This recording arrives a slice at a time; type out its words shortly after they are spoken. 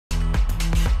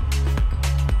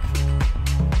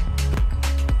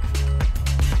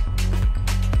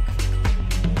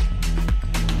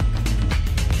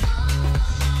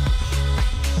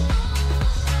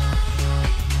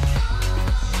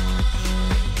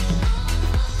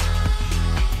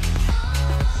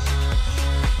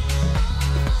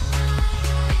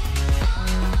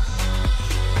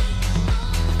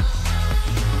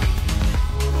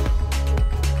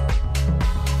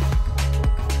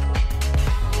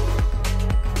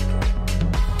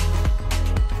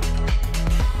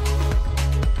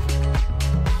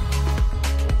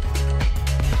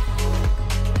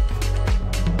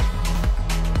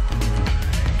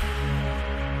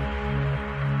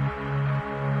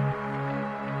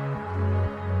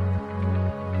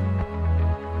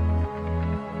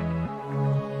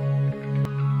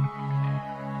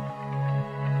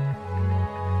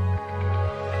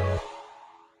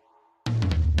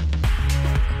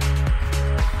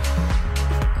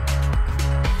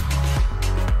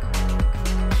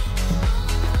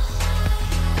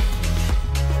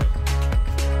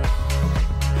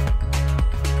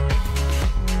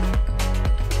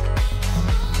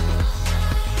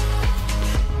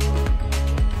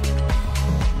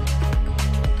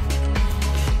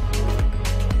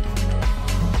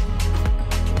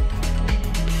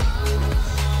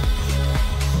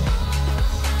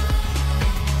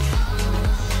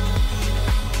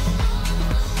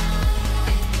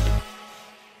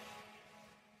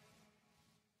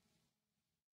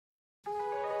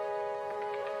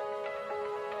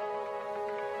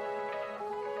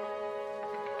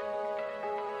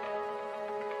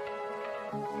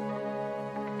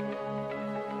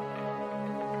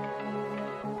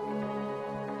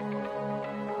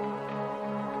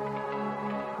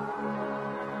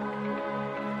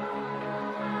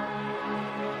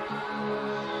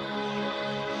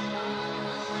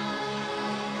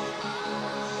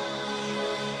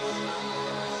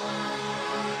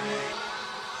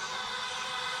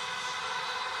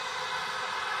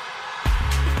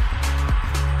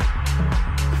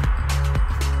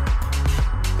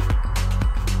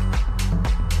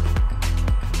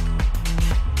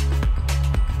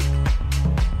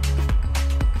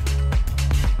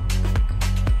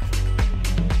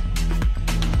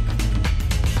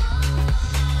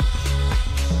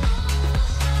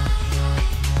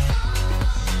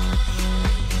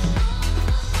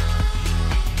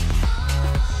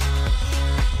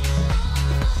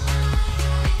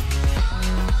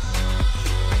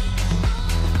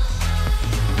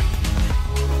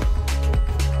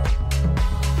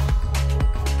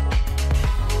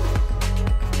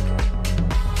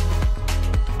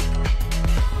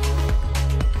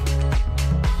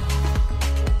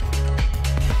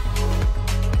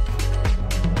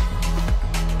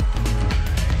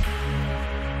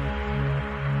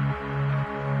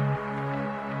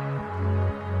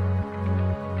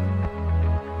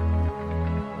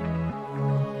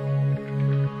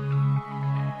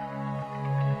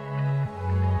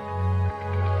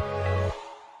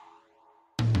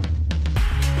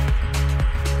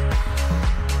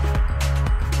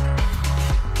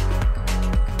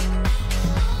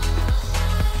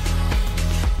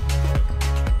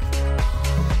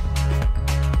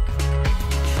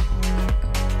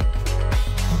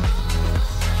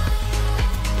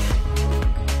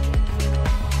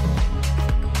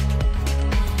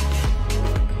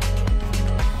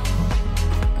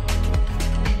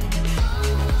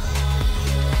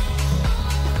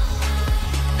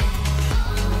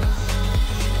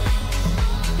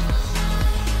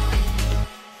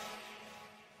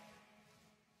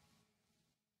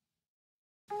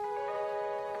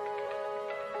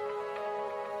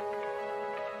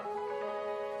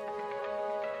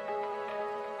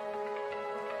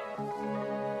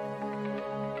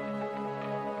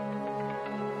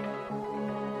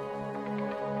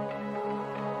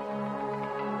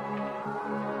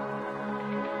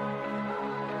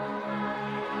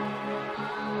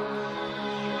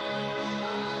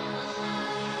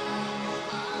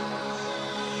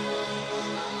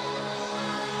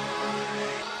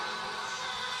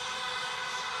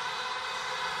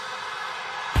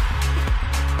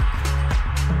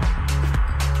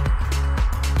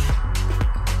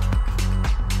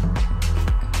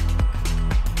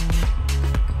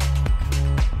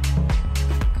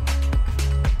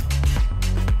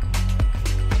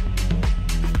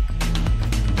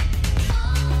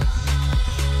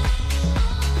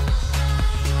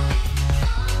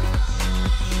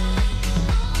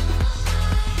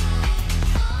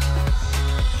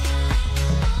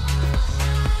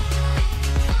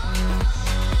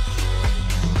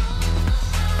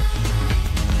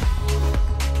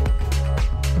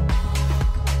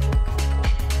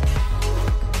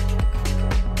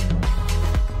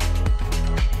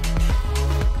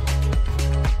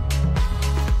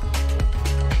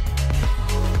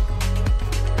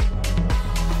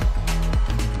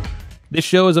This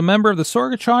show is a member of the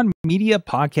Sorgatron Media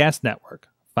Podcast Network.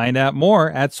 Find out more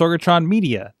at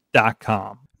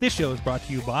sorgatronmedia.com. This show is brought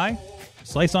to you by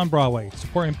Slice on Broadway,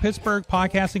 supporting Pittsburgh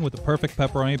podcasting with the perfect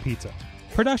pepperoni pizza.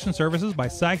 Production services by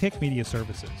Sidekick Media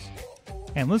Services.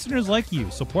 And listeners like you,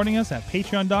 supporting us at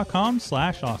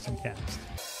patreon.com/AwesomeCast.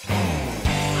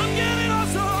 I'm getting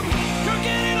awesome, you're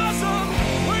getting awesome,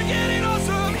 we're getting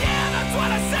awesome, yeah, that's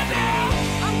what I said now.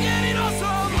 I'm getting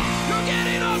awesome, you're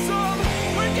getting awesome,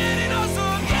 we're getting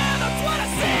awesome, yeah, that's what I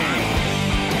said.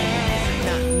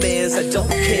 Nightmares, I don't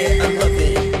care, I love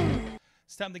it.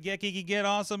 It's time to get geeky, get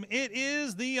awesome. It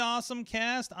is the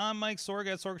AwesomeCast. I'm Mike Sorg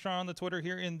at Sorgatron on the Twitter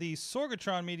here in the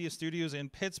Sorgatron Media Studios in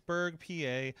Pittsburgh,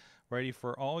 PA. Ready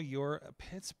for all your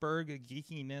Pittsburgh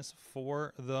geekiness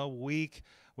for the week.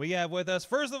 We have with us,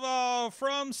 first of all,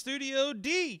 from Studio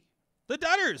D, the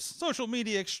Dudders, social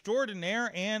media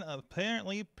extraordinaire and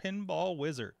apparently pinball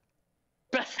wizard.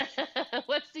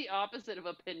 What's the opposite of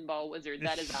a pinball wizard?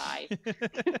 That is I.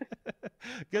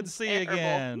 Good to see you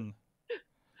again.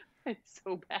 It's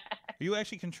so bad. You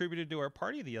actually contributed to our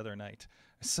party the other night.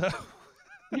 So...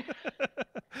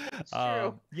 It's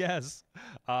true. Yes.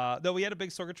 Though we had a big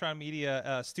Sorgatron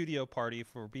Media studio party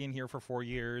for being here for 4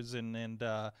 years and in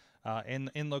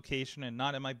location and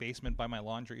not in my basement by my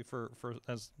laundry for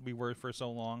as we were for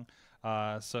so long.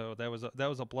 So that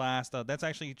was a blast. That's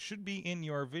actually should be in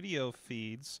your video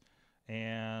feeds.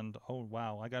 And oh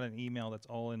wow, I got an email that's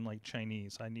all in like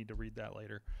Chinese. I need to read that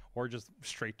later, or just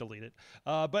straight delete it.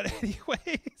 But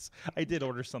anyways, I did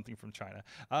order something from China.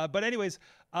 But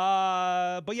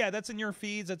yeah, that's in your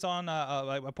feeds. It's on.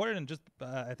 I put it in just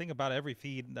I think about every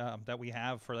feed that we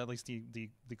have for at least the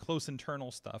close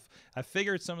internal stuff. I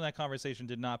figured some of that conversation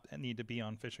did not need to be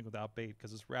on Fishing Without Bait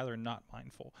because it's rather not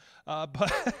mindful.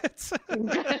 But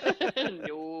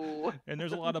No. and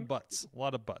there's a lot of butts.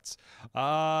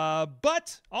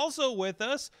 But also with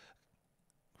us,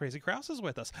 Crazy Krause is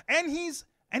with us, and he's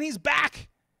back.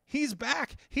 He's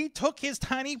back. He took his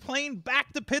tiny plane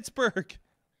back to Pittsburgh.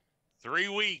 3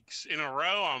 weeks in a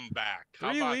row, I'm back.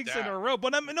 How 3 about weeks that? in a row.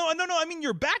 But no. I mean,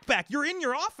 you're back. You're in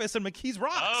your office in McKees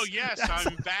Rocks. Oh yes,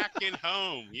 I'm back in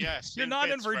home. Yes, you're not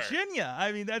Pittsburgh. In Virginia.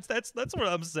 I mean, that's what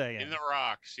I'm saying. In the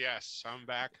rocks. Yes, I'm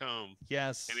back home.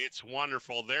 Yes, and it's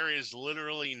wonderful. There is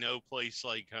literally no place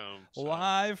like home. So.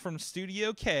 Live from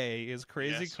Studio K is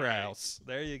Crazy Krause. Right.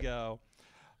 There you go.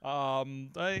 No,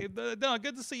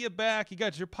 good to see you back. You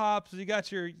got your pops. You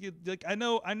got your. I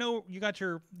know. You got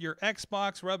your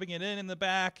Xbox rubbing it in the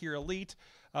back. Your Elite,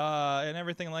 and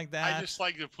everything like that. I just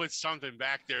like to put something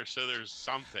back there so there's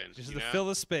something. Just to fill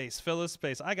the space.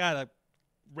 I got a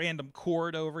random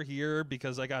cord over here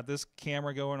because I got this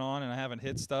camera going on and I haven't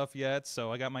hit stuff yet.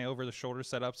 So I got my over the shoulder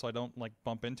set up so I don't like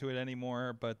bump into it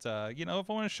anymore. But if I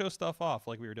want to show stuff off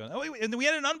like we were doing. Oh wait, and we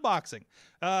had an unboxing.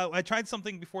 I tried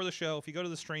something before the show. If you go to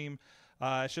the stream,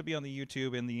 it should be on the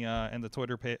YouTube and the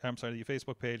Twitter page. I'm sorry, the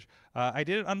Facebook page. I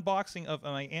did an unboxing of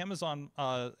my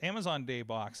Amazon Day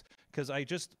box because I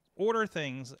just order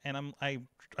things and I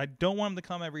don't want them to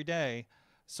come every day.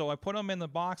 So I put them in the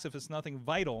box if it's nothing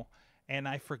vital. And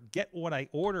I forget what I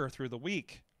order through the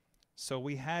week. So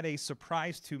we had a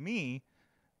surprise to me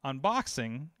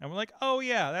unboxing. And we're like, oh,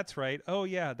 yeah, that's right. Oh,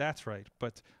 yeah, that's right.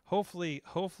 But hopefully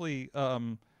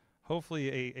a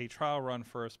trial run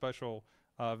for a special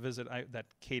visit that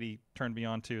Katie turned me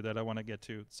on to that I want to get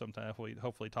to sometime.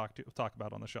 Hopefully talk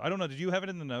about on the show. I don't know. Did you have it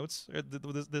in the notes,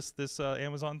 this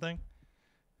Amazon thing?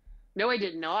 No, I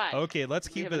did not. Okay, let's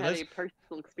We keep haven't it. had a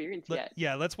personal experience yet.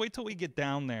 Yeah, let's wait till we get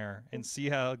down there and see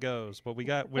how it goes. But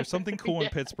we're something cool in Yeah.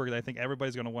 Pittsburgh that I think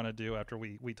everybody's going to want to do after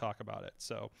we talk about it.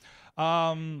 So,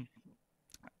 and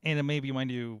it maybe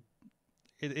mind you,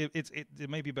 it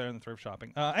may be better than thrift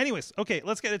shopping. Anyways, okay,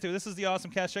 let's get into it. This is the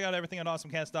AwesomeCast. Check out everything at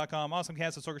awesomecast.com,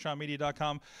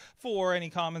 awesomecast@sorgatronmedia.com for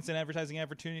any comments and advertising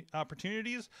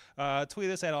opportunities. Tweet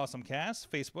us at AwesomeCast.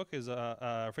 Facebook is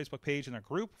a Facebook page and a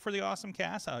group for the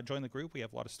AwesomeCast. Join the group. We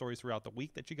have a lot of stories throughout the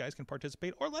week that you guys can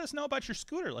participate, or let us know about your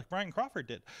scooter like Brian Crawford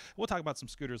did. We'll talk about some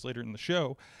scooters later in the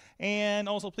show. And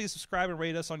also, please subscribe and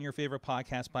rate us on your favorite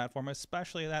podcast platform,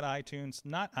 especially that Apple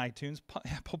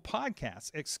Podcasts.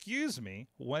 Excuse me.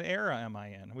 What era am I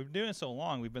in? We've been doing it so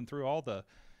long. We've been through all the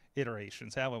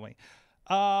iterations, haven't we?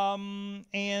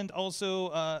 And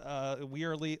also, we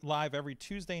are live every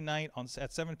Tuesday night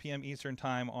at 7 p.m. Eastern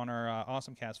Time on our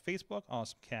AwesomeCast Facebook,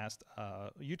 AwesomeCast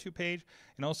YouTube page,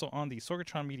 and also on the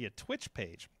Sorgatron Media Twitch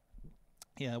page.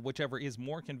 Yeah, whichever is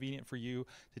more convenient for you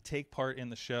to take part in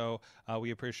the show.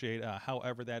 We appreciate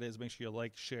however that is. Make sure you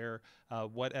like, share,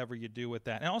 whatever you do with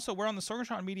that. And also, we're on the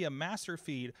Sorgatron Media master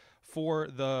feed for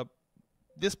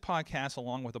this podcast,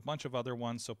 along with a bunch of other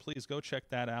ones. So please go check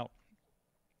that out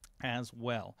as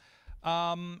well.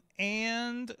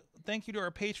 And thank you to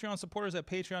our Patreon supporters at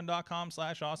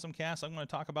patreon.com/awesomecast. I'm going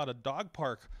to talk about a dog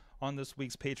park on this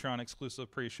week's Patreon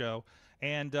exclusive pre-show.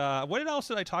 And what else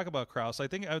did I talk about, Krause? I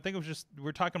think it was just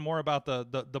we're talking more about the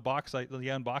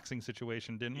unboxing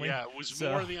situation, didn't we? Yeah, it was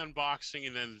more the unboxing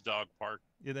and then the dog park.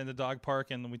 Yeah, then the dog park,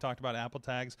 and then we talked about Apple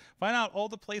tags. Find out all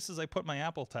the places I put my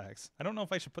Apple tags. I don't know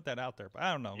if I should put that out there, but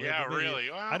I don't know. Yeah, Maybe, really.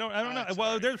 Well, I don't know.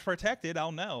 Well, they're protected.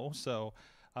 I'll know. So,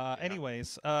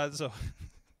 anyways, so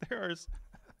there's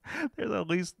at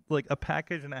least like a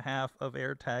package and a half of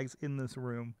air tags in this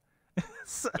room.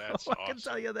 So That's I can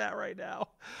tell you that right now.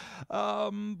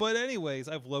 But anyways,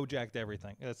 I've low jacked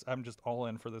everything. I'm just all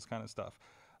in for this kind of stuff.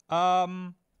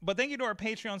 But thank you to our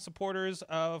Patreon supporters,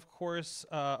 of course,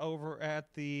 over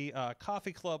at the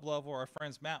Coffee Club level, our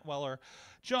friends Matt Weller,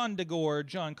 John DeGore,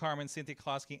 John Carmen, Cynthia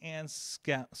Klosky, and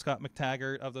Scott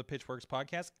McTaggart of the Pitchworks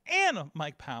podcast, and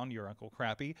Mike Pound, your Uncle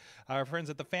Crappy. Our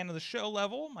friends at the Fan of the Show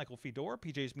level, Michael Fedor,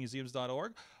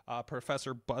 pjsmuseums.org,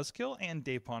 Professor Buzzkill, and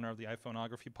Dave Ponner of the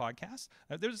iPhoneography podcast.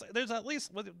 There's at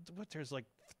least, there's like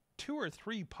 2 or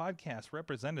 3 podcasts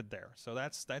represented there, so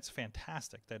that's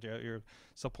fantastic that you're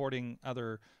supporting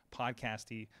other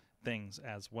podcasty things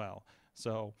as well.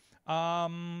 So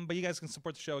but you guys can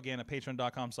support the show again at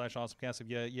patreon.com/awesomecast. If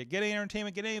you get any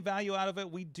entertainment, get any value out of it,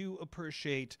 we do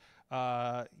appreciate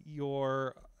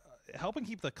your helping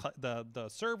keep the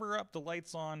server up, the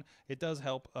lights on. It does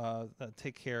help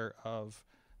take care of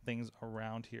things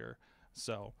around here.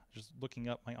 So just looking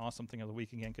up my awesome thing of the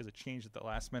week again because it changed at the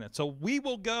last minute. So we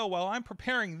will go, while I'm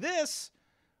preparing this,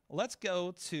 let's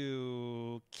go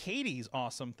to Katie's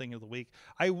awesome thing of the week.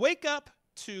 I wake up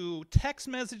to text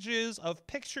messages of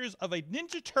pictures of a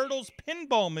Ninja Turtles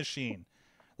pinball machine.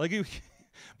 Like you...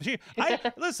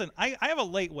 Listen, I have a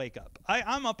late wake up.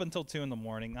 I'm up until 2 in the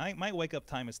morning. My wake up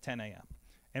time is 10 a.m.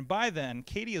 And by then,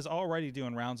 Katie is already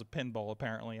doing rounds of pinball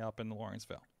apparently up in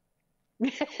Lawrenceville.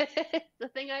 It's the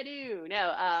thing I do.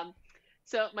 No,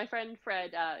 so my friend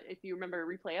Fred, if you remember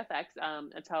Replay FX,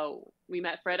 that's how we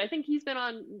met Fred. I think he's been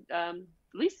on at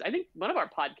least I think one of our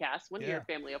podcasts, one of your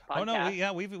family of podcasts. Oh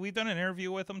no, we've done an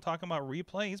interview with him talking about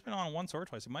Replay. He's been on once or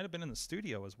twice. He might have been in the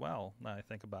studio as well. Now I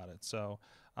think about it. So,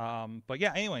 but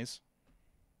yeah. Anyways,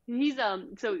 he's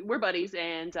so we're buddies,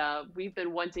 and I've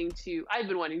been wanting to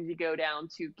go down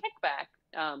to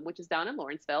Kickback, which is down in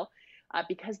Lawrenceville.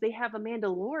 Because they have a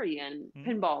Mandalorian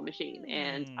pinball machine,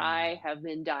 and I have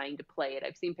been dying to play it.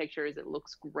 I've seen pictures. It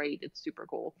looks great. It's super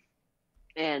cool.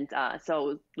 And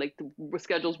so like the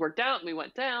schedules worked out, and we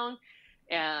went down,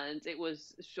 and it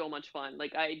was so much fun.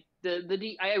 Like I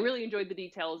really enjoyed the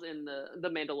details in the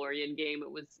Mandalorian game. It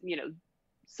was,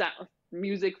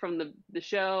 music from the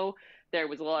show. There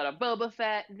was a lot of Boba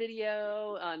Fett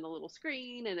video on the little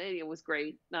screen, and it was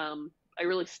great. I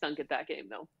really stunk at that game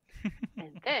though.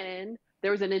 And then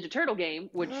there was a Ninja Turtle game,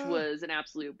 which was an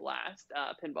absolute blast,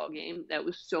 pinball game. That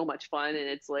was so much fun. And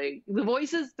it's like the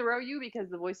voices throw you because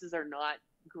the voices are not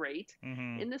great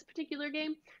in this particular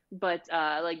game. But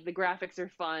like the graphics are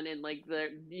fun. And like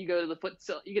you go to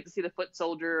you get to see the foot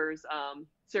soldiers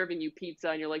serving you pizza,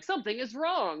 and you're like, something is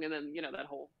wrong. And then,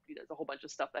 there's a whole bunch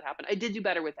of stuff that happened. I did do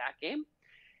better with that game.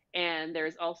 And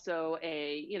there's also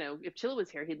if Chilla was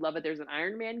here, he'd love it. There's an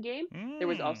Iron Man game. There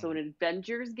was also an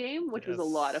Avengers game, which was a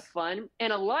lot of fun,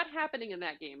 and a lot happening in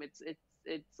that game. It's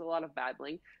it's a lot of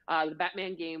battling. The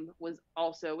Batman game was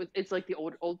also it's like the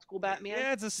old school Batman.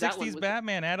 Yeah, it's a '60s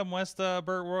Batman. Adam West,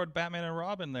 Burt Ward, Batman and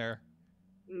Robin there.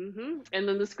 And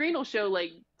then the screen will show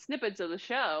like snippets of the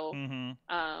show,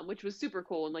 Mm-hmm. which was super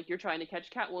cool. And like you're trying to catch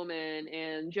Catwoman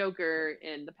and Joker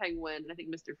and the Penguin and I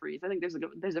think Mr. Freeze. I think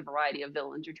there's a variety of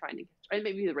villains you're trying to catch, and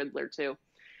maybe the Riddler too.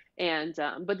 And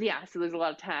but yeah, so there's a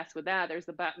lot of tasks with that. There's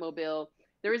the Batmobile.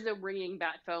 There is a ringing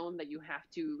bat phone that you have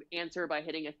to answer by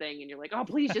hitting a thing, and you're like, oh,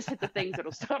 please just hit the things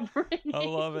that'll stop ringing. I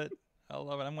love it. I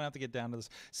love it. I'm gonna have to get down to this.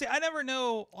 See, I never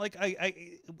know. Like,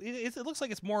 it looks like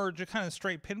it's more just kind of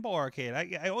straight pinball arcade.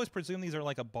 I always presume these are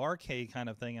like a barcade kind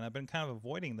of thing, and I've been kind of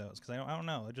avoiding those because I don't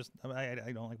know.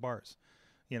 I don't like bars,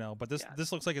 you know. But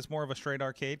this looks like it's more of a straight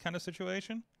arcade kind of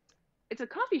situation. It's a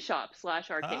coffee shop /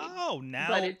 arcade. Oh,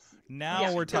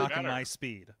 now we're talking my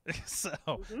speed. So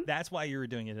that's why you were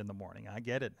doing it in the morning. I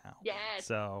get it now. Yes.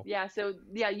 So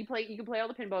you can play all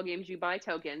the pinball games. You buy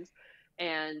tokens,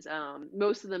 and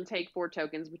most of them take 4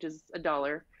 tokens, which is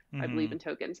 $1, I believe, in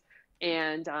tokens.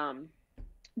 And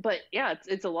but yeah,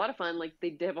 it's a lot of fun. Like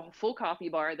they have a full coffee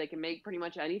bar. They can make pretty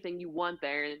much anything you want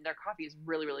there, and their coffee is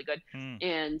really, really good.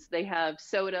 And they have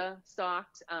soda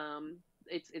stocked.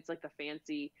 It's like the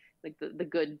fancy, like the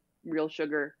good real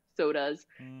sugar sodas,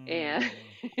 and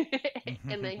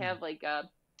and they have like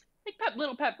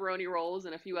little pepperoni rolls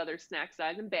and a few other snack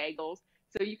sides and bagels.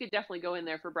 So you could definitely go in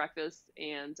there for breakfast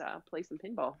and play some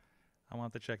pinball. I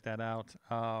want to check that out.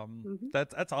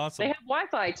 That's awesome. They have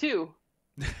Wi-Fi too.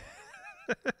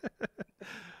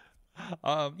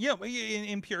 Yeah,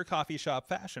 in pure coffee shop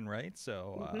fashion, right?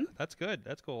 So that's good.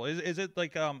 That's cool. Is it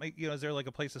like is there like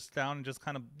a place to sit down and just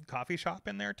kind of coffee shop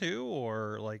in there too,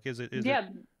 or like is it?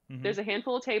 There's a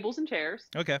handful of tables and chairs.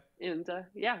 Okay. And so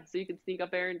you can sneak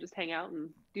up there and just hang out and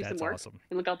do some work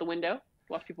and look out the window,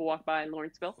 watch people walk by in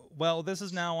Lawrenceville. Well, this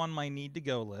is now on my need to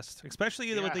go list,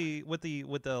 especially with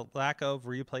the lack of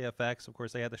replay effects. Of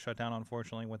course, they had to shut down,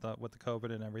 unfortunately, with the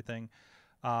COVID and everything.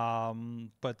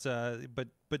 But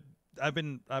I've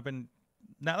been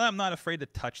now that I'm not afraid to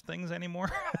touch things anymore,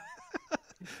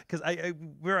 because I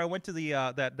went to the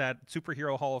that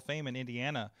superhero Hall of Fame in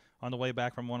Indiana on the way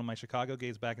back from one of my Chicago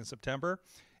gigs back in September,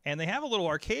 and they have a little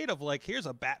arcade of like, here's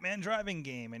a Batman driving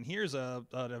game and here's an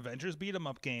Avengers beat 'em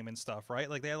up game and stuff, right?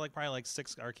 Like they had like probably like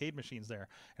 6 arcade machines there,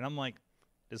 and I'm like,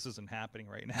 this isn't happening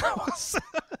right now.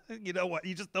 You know what?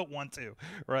 You just don't want to,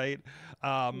 right?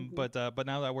 But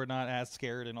now that we're not as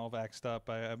scared and all vaxxed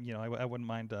up, I wouldn't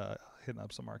mind hitting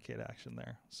up some arcade action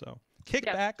there. So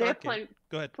Kickback Arcade.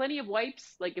 Go ahead. Plenty of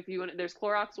wipes. Like if you want, there's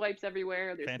Clorox wipes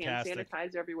everywhere. There's hand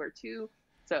sanitizer everywhere too.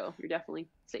 So you're definitely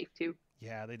safe too.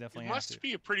 Yeah, they definitely. It must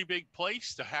be a pretty big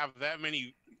place to have that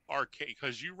many arcade,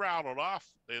 because you rattled off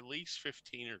at least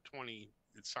 15 or 20.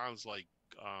 It sounds like.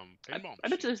 Pinball I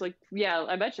bet you there's like,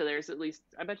 I bet you there's at least,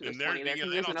 I bet you there's 20 there.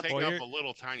 They don't take up a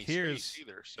little tiny space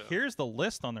either. So here's the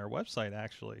list on their website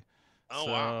actually. Oh,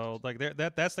 so, wow. Like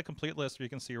that's the complete list you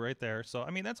can see right there. So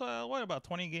I mean that's what, about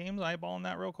 20 games, eyeballing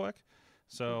that real quick.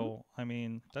 So I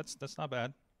mean that's not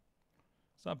bad.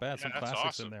 It's not bad. Some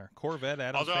classics in there. Corvette,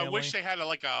 Addams Family. I wish they had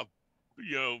like a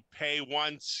pay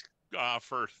once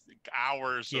for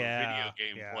hours of video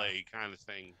game play kind of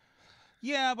thing.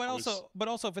 Yeah, but also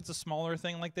if it's a smaller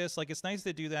thing like this, like it's nice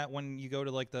to do that when you go to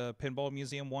like the Pinball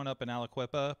Museum one up in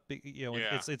Aliquippa.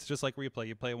 It's just like replay.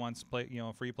 You play once,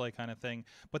 free play kind of thing.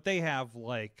 But they have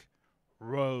like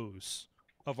rows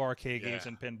of arcade games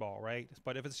in pinball, right?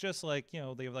 But if it's just like they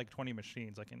have like 20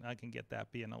 machines, I can get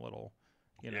that being a little.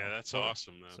 Yeah, that's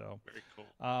awesome. Though. So very cool.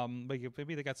 But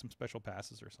maybe they got some special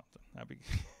passes or something. That'd be.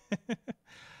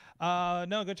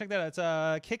 No, go check that out. It's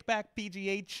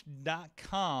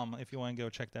kickbackpgh.com if you want to go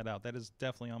check that out. That is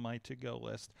definitely on my to-go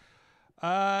list.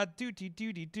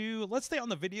 Let's stay on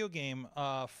the video game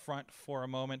front for a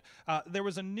moment. There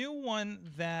was a new one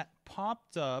that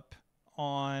popped up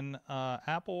on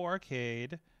Apple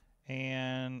Arcade,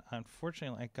 and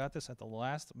unfortunately I got this at the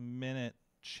last minute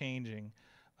changing.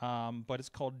 But it's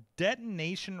called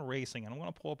Detonation Racing, and I'm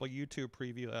going to pull up a YouTube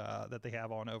preview that they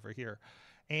have on over here.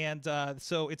 And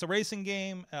so it's a racing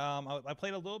game. I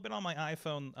played a little bit on my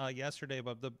iPhone yesterday,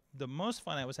 but the most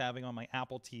fun I was having on my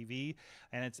Apple TV,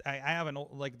 and I have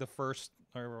the first,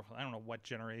 or I don't know what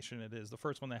generation it is, the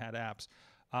first one that had apps,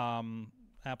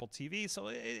 Apple TV. So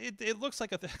it looks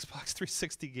like a Xbox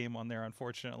 360 game on there,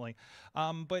 unfortunately.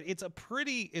 But it's a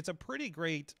pretty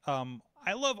great.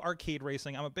 I love arcade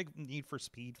racing. I'm a big Need for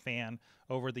Speed fan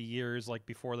over the years, like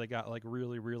before they got like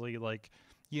really, really like.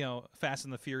 Fast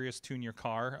and the Furious tune your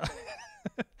car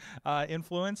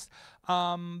influenced.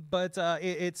 But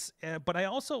I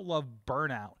also love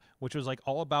Burnout, which was like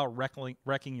all about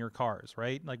wrecking your cars,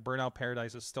 right? Like Burnout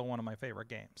Paradise is still one of my favorite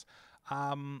games.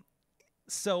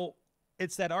 So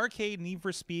it's that arcade Need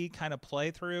for Speed kind of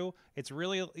playthrough. It's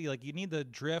really like you need the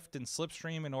drift and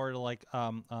slipstream in order to like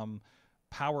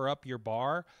power up your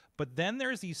bar. But then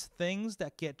there's these things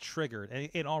that get triggered.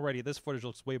 And already this footage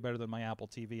looks way better than my Apple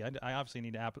TV. I obviously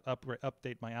need to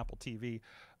update my Apple TV.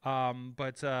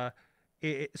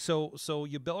 So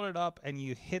you build it up and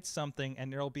you hit something,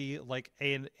 and there'll be like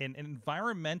an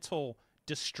environmental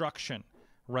destruction,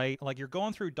 right? Like you're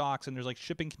going through docks and there's like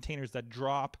shipping containers that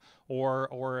drop,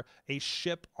 or a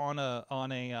ship on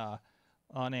a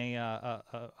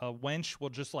winch will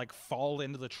just like fall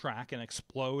into the track and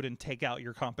explode and take out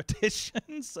your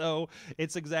competition. So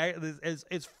it's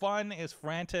fun, it's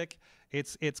frantic,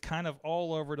 it's kind of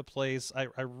all over the place. I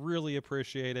really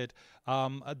appreciate it.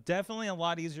 Definitely a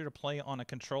lot easier to play on a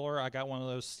controller. I got one of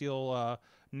those steel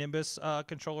Nimbus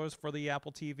controllers for the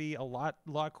Apple TV. A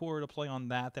lot cooler to play on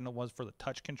that than it was for the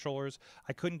touch controllers.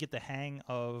 I couldn't get the hang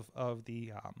of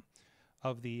the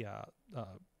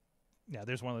yeah,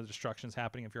 there's one of the destructions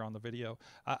happening if you're on the video.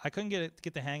 I couldn't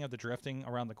get the hang of the drifting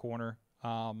around the corner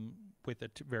with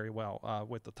it very well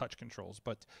with the touch controls,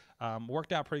 but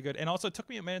worked out pretty good. And also it took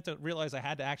me a minute to realize I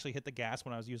had to actually hit the gas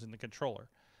when I was using the controller,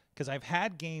 because I've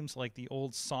had games like the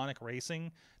old Sonic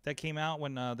Racing that came out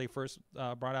when they first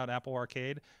brought out Apple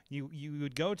Arcade. You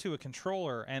would go to a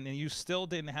controller and then you still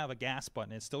didn't have a gas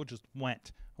button. It still just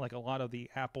went, like a lot of the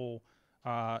Apple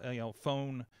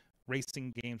phone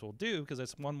racing games will do, because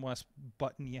it's one less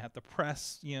button you have to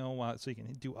press, so you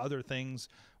can do other things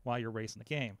while you're racing the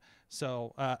game.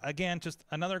 So again, just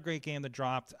another great game that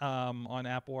dropped on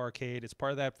Apple Arcade. It's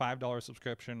part of that $5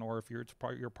 subscription, or if you're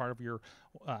part of your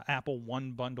Apple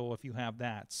One bundle if you have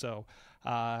that. So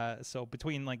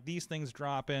between like these things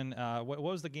dropping, what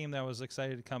was the game that I was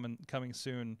excited coming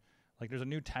soon? Like there's a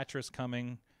new Tetris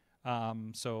coming.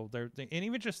 So and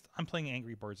even just I'm playing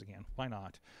Angry Birds again. Why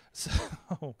not?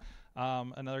 So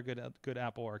another good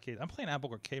Apple Arcade. I'm playing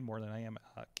Apple Arcade more than I am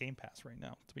Game Pass right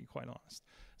now, to be quite honest.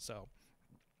 So,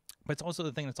 but it's also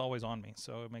the thing that's always on me,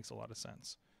 so it makes a lot of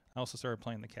sense. I also started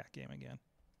playing the cat game again.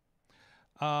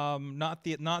 Not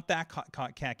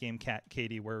that cat game,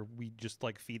 Katie, where we just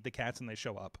like feed the cats and they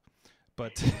show up.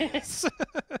 But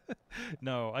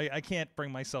no, I can't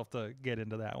bring myself to get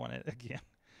into that one again.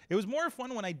 It was more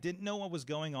fun when I didn't know what was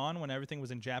going on, when everything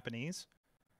was in Japanese.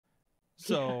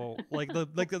 So like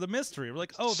the mystery, we're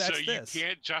like, oh, that's this. So you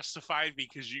can't justify it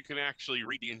because you can actually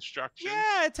read the instructions.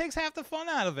 Yeah, it takes half the fun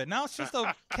out of it. Now it's just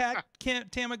a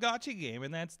Tamagotchi game,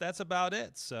 and that's about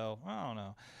it. So I don't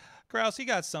know. Krause, you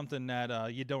got something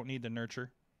that you don't need to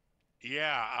nurture?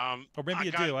 Yeah. Or maybe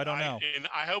you do. I don't know. And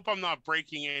I hope I'm not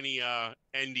breaking any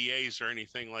NDAs or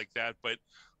anything like that, but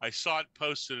I saw it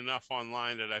posted enough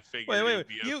online that I figured. Wait.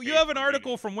 You have an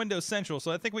article from Windows Central,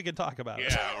 so I think we can talk about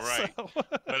it. Yeah, right. So.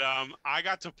 But I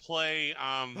got to play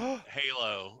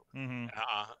Halo,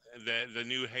 the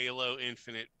new Halo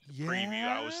Infinite preview.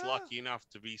 I was lucky enough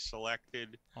to be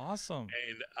selected. Awesome.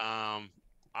 And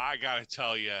I got to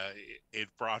tell you, it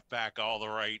brought back all the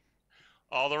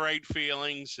right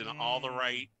feelings and all the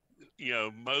right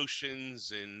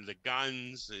motions and the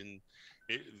guns, and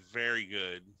it very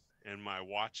good. And my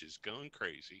watch is going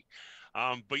crazy.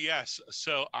 But yes,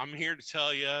 so I'm here to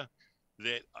tell you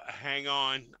that hang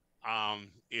on,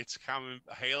 it's coming.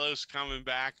 Halo's coming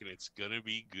back, and it's gonna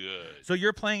be good. So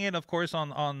you're playing it, of course,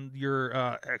 on your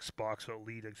Xbox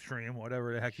Elite Extreme,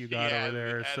 whatever the heck you got over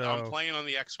there. So I'm playing on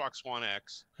the Xbox One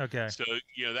X. Okay. So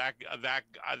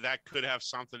that could have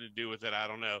something to do with it. I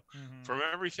don't know. From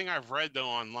everything I've read though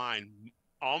online,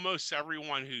 almost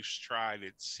everyone who's tried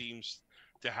it seems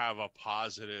to have a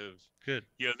positive. Good.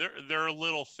 There are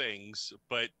little things,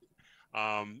 but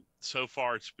so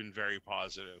far it's been very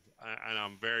positive, and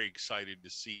I'm very excited to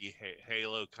see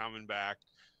Halo coming back.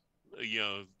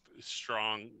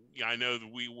 Strong. I know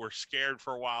that we were scared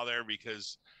for a while there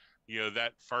because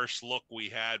that first look we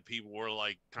had, people were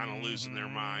like kind of losing their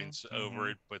minds over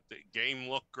it, but the game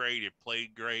looked great. It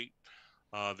played great.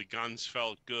 The guns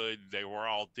felt good. They were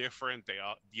all different. They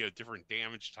all different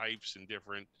damage types and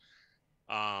different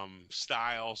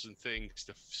styles and things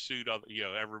to suit other,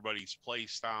 everybody's play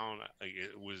style.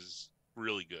 It was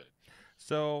really good.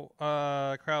 So,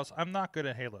 Krause, I'm not good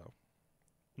at Halo.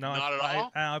 No, not at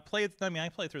all. I play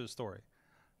through the story.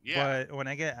 Yeah. But when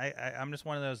I'm just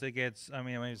one of those that gets. I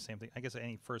mean, it's the same thing. I guess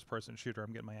any first-person shooter,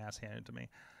 I'm getting my ass handed to me.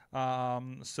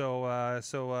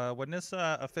 So when this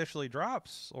officially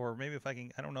drops, or maybe if I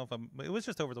can, I don't know if it was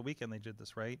just over the weekend they did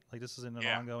this, right? Like this isn't an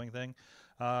ongoing thing.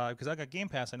 Because I got Game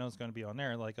Pass, I know it's going to be on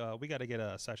there. Like, we got to get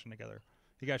a session together.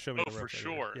 You got to show me the for ropes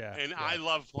sure. Yeah. And I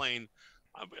love playing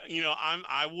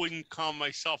I wouldn't call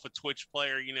myself a Twitch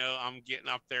player. I'm getting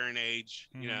up there in age.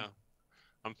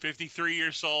 I'm 53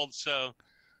 years old, so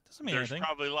Doesn't mean there's anything.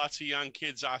 probably lots of young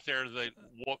kids out there that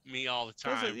whoop me all the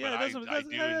time. Doesn't, yeah, but it doesn't, I doesn't,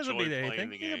 do that doesn't enjoy mean playing anything.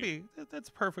 the You can game. that's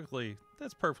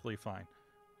perfectly fine.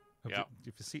 Yeah.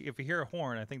 If you hear a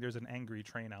horn, I think there's an angry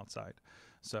train outside.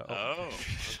 So Oh,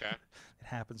 okay. it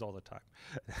happens all the time.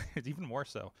 It's even more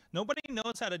so. Nobody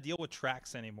knows how to deal with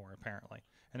tracks anymore, apparently,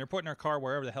 and they're putting their car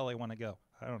wherever the hell they want to go.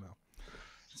 I don't know.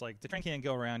 It's like the train can't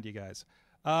go around you guys.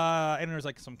 And there's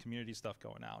like some community stuff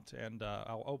going out, and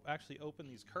I'll actually open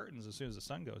these curtains as soon as the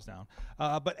sun goes down.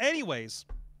 But anyways.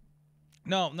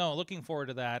 No, looking forward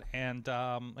to that, and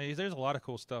there's a lot of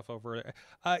cool stuff over it.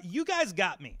 You guys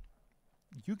got me.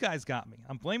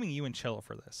 I'm blaming you and Chilla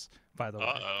for this, by the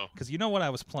way, because you know what I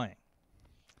was playing?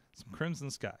 Some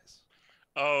Crimson Skies.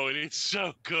 Oh, and it's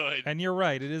so good. And you're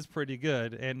right, it is pretty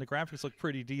good, and the graphics look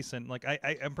pretty decent. Like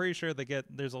I'm pretty sure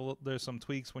there's some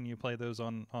tweaks when you play those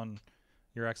on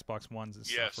your Xbox Ones and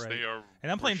stuff, right? Yes, they are.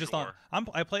 And I'm playing just sure.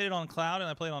 I played it on cloud and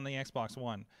I played it on the Xbox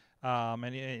One.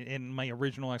 And in my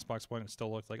original Xbox One, it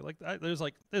still looked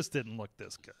this didn't look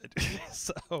this good.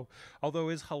 So, although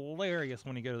it's hilarious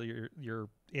when you go to your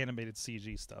animated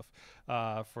CG stuff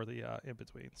for the in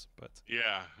betweens, but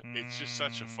yeah, it's just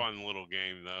such a fun little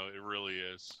game, though. It really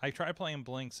is. I tried playing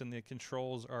Blinks, and the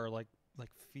controls are like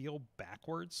feel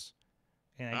backwards,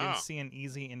 and I didn't see an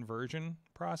easy inversion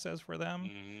process for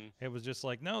them. It was just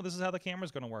like, no, this is how the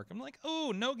camera's going to work. I'm like,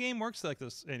 oh, no game works like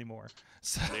this anymore.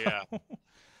 So, yeah.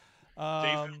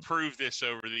 They've improved this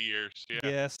over the years. Yeah.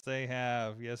 Yes, they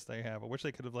have. I wish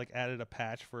they could have added a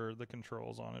patch for the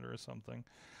controls on it or something.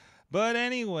 But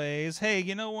anyways, hey,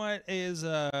 you know what is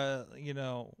I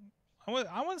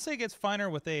wouldn't say it gets finer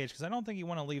with age, because I don't think you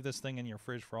want to leave this thing in your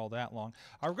fridge for all that long.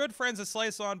 Our good friends at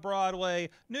Slice on Broadway,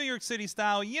 New York City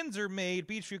style, yins are made,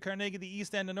 Beachview, Carnegie, the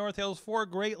East End, and North Hills, 4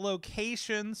 great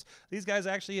locations. These guys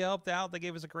actually helped out. They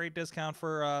gave us a great discount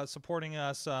for supporting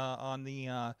us on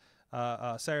the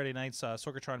Saturday night's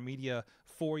Sorgatron Media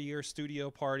 4-year studio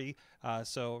party.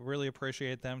 So really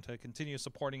appreciate them to continue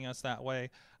supporting us that way.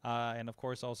 And of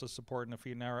course, also supporting and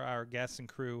feeding our guests and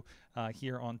crew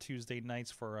here on Tuesday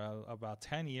nights for about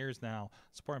 10 years now.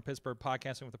 Supporting Pittsburgh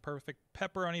podcasting with the perfect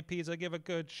pepperoni pizza. Give a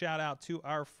good shout out to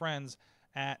our friends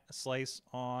at Slice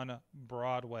on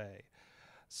Broadway.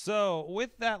 So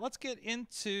with that, let's get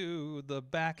into the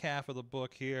back half of the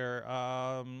book here.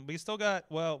 We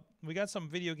got some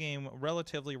video game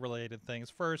relatively related things.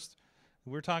 First,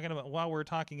 we're talking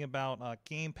about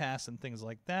Game Pass and things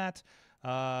like that.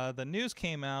 The news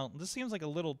came out. This seems like a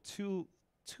little too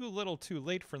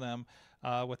late for them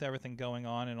with everything going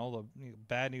on and all the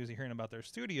bad news you're hearing about their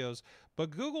studios. But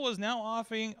Google is now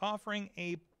offering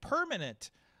a permanent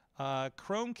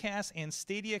Chromecast and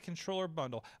Stadia Controller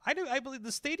bundle. I believe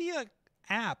the Stadia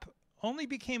app only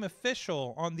became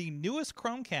official on the newest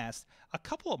Chromecast a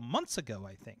couple of months ago,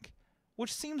 I think,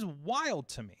 which seems wild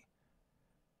to me,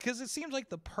 because it seems like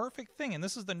the perfect thing. And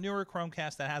this is the newer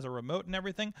Chromecast that has a remote and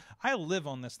everything. I live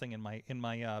on this thing in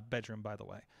my bedroom, by the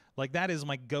way. Like, that is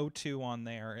my go-to on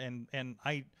there, and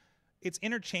it's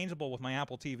interchangeable with my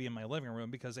Apple TV in my living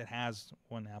room because it has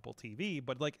one Apple TV,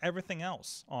 but like everything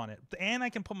else on it. And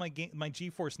I can put my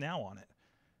GeForce Now on it.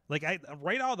 Like,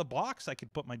 right out of the box, I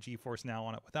could put my GeForce Now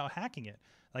on it without hacking it.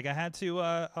 Like, I had to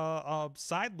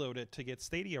sideload it to get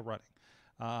Stadia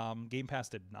running. Game Pass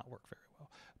did not work very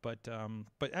well.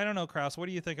 But I don't know, Krause, what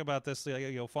do you think about this?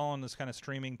 Following this kind of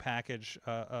streaming package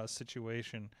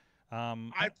situation.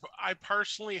 I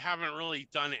personally haven't really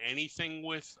done anything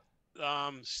with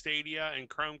Stadia and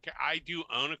Chromecast. I do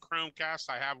own a Chromecast.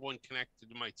 I have one connected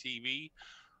to my TV,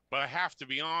 but I have to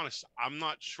be honest, I'm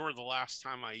not sure the last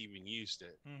time I even used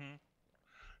it.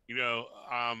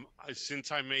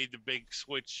 Since I made the big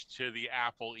switch to the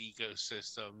Apple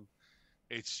ecosystem,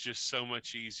 it's just so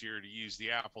much easier to use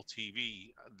the Apple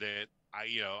TV that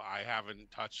I haven't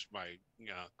touched my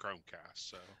Chromecast.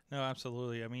 So no,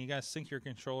 absolutely. I mean, you guys sync your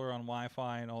controller on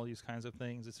Wi-Fi and all these kinds of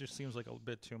things. It just seems like a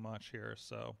bit too much here.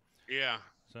 So yeah.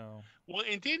 So well,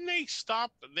 and didn't they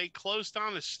stop? They closed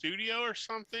down a studio or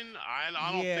something. I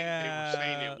don't think they were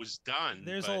saying it was done.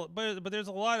 But there's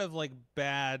a lot of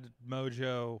bad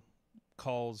mojo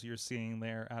calls you're seeing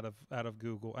there out of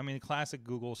Google. I mean, classic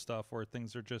Google stuff where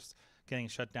things are just getting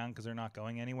shut down because they're not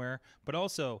going anywhere. But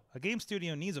also, a game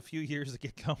studio needs a few years to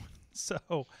get going. So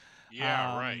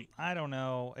yeah, right. I don't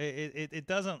know. It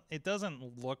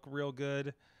doesn't look real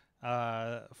good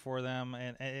for them,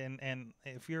 and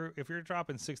if you're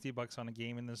dropping $60 on a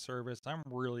game in this service, I'm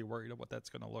really worried about what that's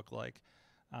going to look like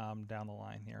down the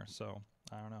line here. So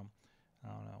I don't know. I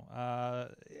don't know.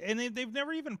 And they've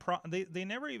never even they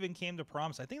never even came to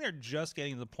promise. I think they're just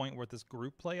getting to the point with this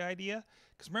group play idea.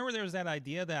 Because remember, there was that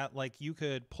idea that like you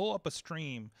could pull up a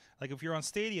stream. Like if you're on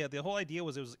Stadia, the whole idea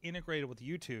was it was integrated with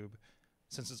YouTube,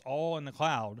 since it's all in the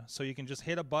cloud. So you can just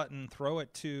hit a button, throw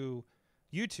it to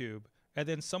YouTube, and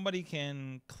then somebody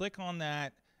can click on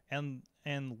that and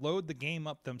load the game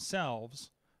up themselves.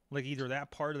 Like either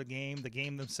that part of the game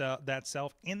themselves, that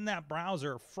self in that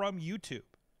browser from YouTube.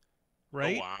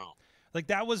 Right? Oh, wow. Like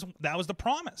that was the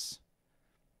promise.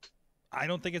 I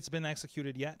don't think it's been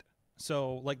executed yet.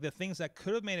 So like the things that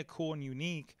could have made it cool and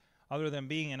unique, other than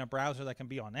being in a browser that can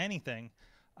be on anything,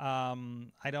 they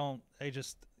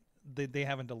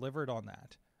haven't delivered on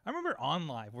that. I remember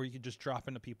OnLive where you could just drop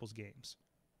into people's games,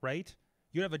 right?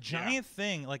 You'd have a giant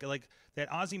thing like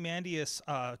that Ozymandias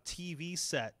TV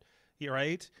set.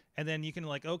 Right? And then you can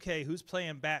like, okay, who's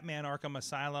playing Batman Arkham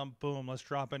Asylum? Boom, let's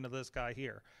drop into this guy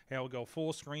here. And it'll go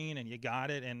full screen and you got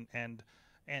it and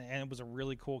it was a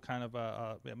really cool kind of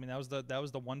I mean that was the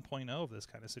 1.0 of this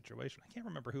kind of situation. I can't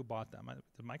remember who bought them. Did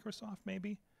Microsoft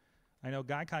maybe? I know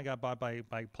Guy kind of got bought by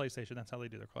PlayStation. That's how they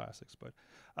do their classics. But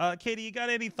Katie, you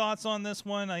got any thoughts on this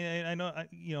one? I know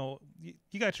you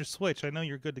got your Switch. I know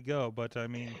you're good to go, but I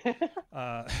mean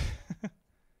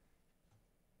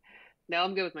No,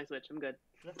 I'm good with my Switch. I'm good.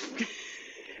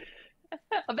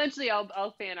 Eventually,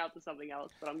 I'll fan out to something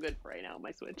else, but I'm good for right now.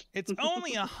 My Switch. It's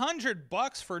only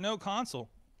 $100 for no console,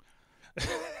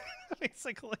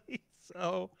 basically.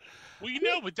 So,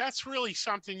 well, but that's really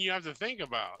something you have to think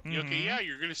about. Mm-hmm. Okay, yeah,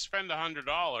 you're going to spend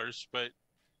 $100, but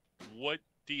what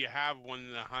do you have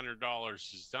when the $100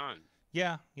 is done?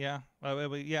 Yeah,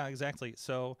 exactly.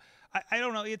 So, I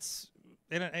don't know.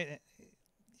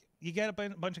 You get a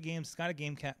bunch of games. It's got a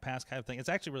Game Pass kind of thing. It's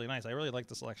actually really nice. I really like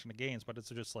the selection of games, but it's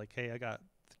just like, hey, I got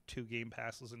 2 Game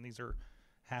Passes, and these are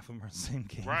half of them are the same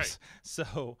games. Right.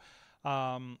 So,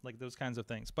 like those kinds of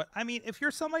things. But I mean, if you're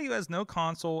somebody who has no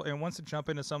console and wants to jump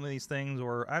into some of these things,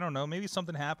 or I don't know, maybe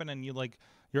something happened and you like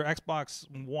your Xbox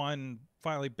One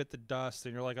finally bit the dust,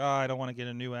 and you're like, oh, I don't want to get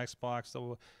a new Xbox.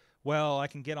 So, well, I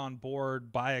can get on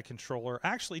board, buy a controller.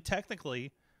 Actually,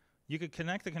 technically, you could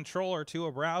connect the controller to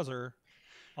a browser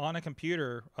on a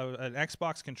computer, an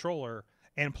Xbox controller,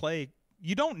 and play.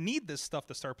 You don't need this stuff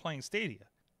to start playing Stadia,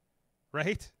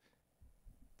 right?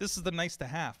 This is the nice to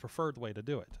have preferred way to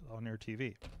do it on your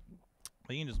TV.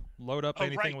 But you can just load up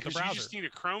anything with the browser. You just need a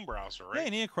Chrome browser, right? Yeah,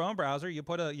 you need a Chrome browser. You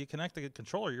connect the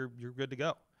controller, you're good to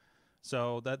go.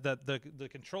 So the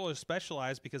controller is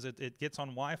specialized because it gets on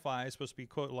Wi-Fi. It's supposed to be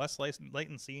quote less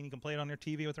latency, and you can play it on your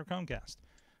TV with your Chromecast.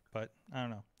 But I don't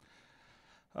know.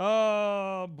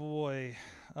 Oh boy,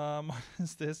 what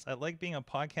is this? I like being a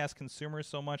podcast consumer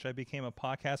so much I became a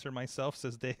podcaster myself,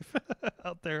 says Dave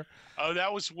out there. Oh,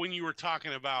 that was when you were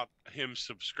talking about him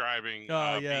subscribing,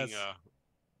 yes.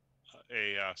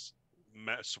 being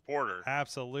a supporter.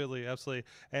 Absolutely.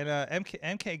 And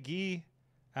MK Gee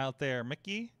out there,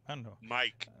 Mickey, I don't know,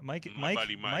 Mike, my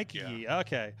buddy Mike. Yeah.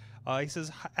 Okay, he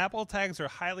says Apple tags are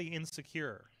highly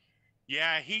insecure.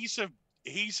 Yeah, he's a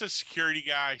security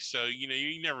guy, so you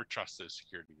never trust those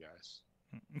security guys.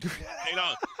 They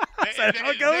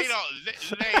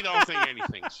don't think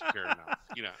anything's secure enough.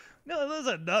 No,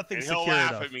 there's nothing and secure he'll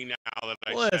laugh enough. at me now that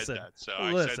I said that. So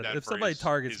I said that if for somebody his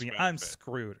targets me, benefit. I'm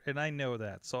screwed, and I know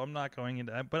that. So I'm not going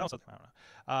into that. But also, I don't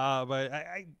know. But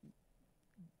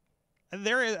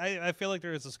I feel like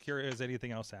they're as secure as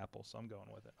anything else Apple. So I'm going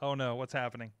with it. Oh no, what's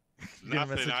happening?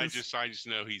 Nothing. I just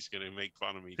know he's gonna make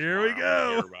fun of me. Here we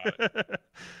go. About it.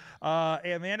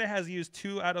 Amanda has used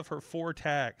 2 out of her 4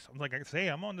 tags. I'm like, hey,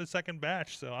 I'm on the second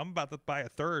batch, so I'm about to buy a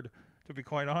third, to be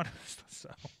quite honest. So,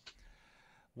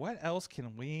 what else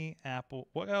can we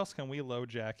load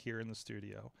jack here in the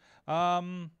studio? What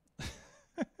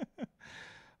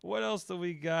else do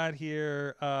we got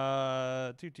here?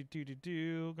 Gonna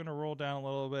roll down a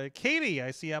little bit. Katie, I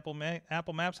see Apple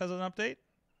Maps has an update.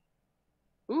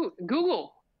 Ooh,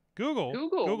 Google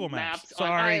Maps.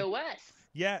 Sorry. On iOS.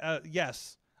 Yeah,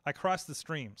 yes. I crossed the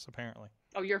streams, apparently.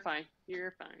 Oh, you're fine.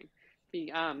 You're fine.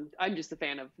 I'm just a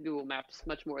fan of Google Maps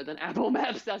much more than Apple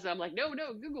Maps does. I'm like, no,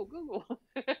 Google.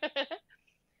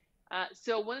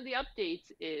 So one of the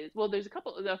updates is, well, there's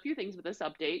a few things with this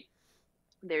update.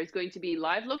 There's going to be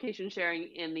live location sharing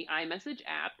in the iMessage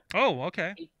app. Oh,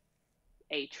 okay.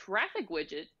 A traffic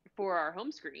widget for our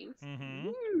home screens. Mm-hmm.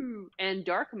 Woo! And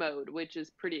dark mode, which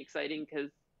is pretty exciting because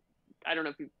I don't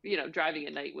know if driving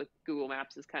at night with Google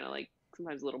Maps is kind of like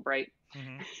sometimes a little bright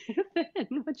mm-hmm.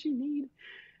 what you need.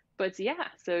 But yeah,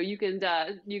 so you can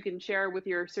share with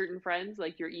your certain friends,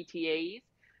 like your ETAs,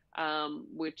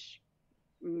 which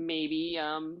maybe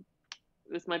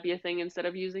this might be a thing instead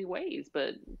of using Waze,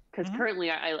 but because currently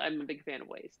I'm a big fan of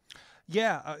Waze.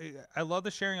 Yeah, I love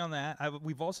the sharing on that.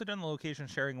 We've also done the location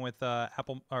sharing with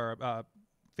Apple or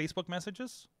Facebook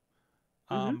messages,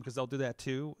 because they'll do that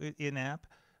too in app.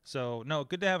 So no,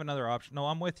 good to have another option. No,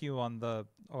 I'm with you on the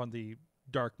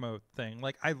dark mode thing.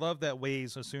 Like I love that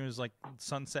Waze. As soon as like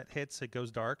sunset hits, it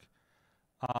goes dark.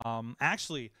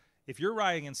 Actually, if you're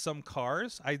riding in some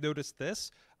cars, I noticed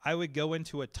this. I would go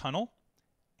into a tunnel,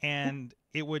 and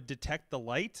it would detect the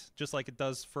light just like it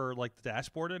does for like the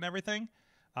dashboard and everything.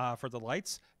 For the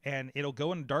lights, and it'll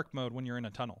go in dark mode when you're in a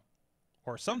tunnel,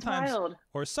 or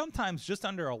sometimes just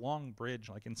under a long bridge,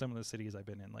 like in some of the cities I've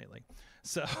been in lately.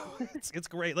 So it's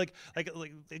great. Like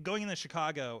going into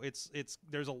Chicago,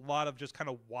 there's a lot of just kind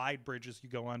of wide bridges you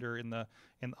go under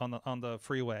on the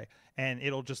freeway, and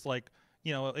it'll just like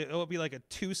it'll be like a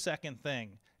 2-second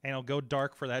thing, and it'll go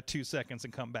dark for that 2 seconds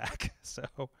and come back. So,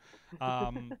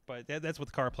 but that's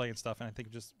with CarPlay and stuff, and I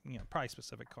think just probably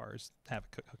specific cars have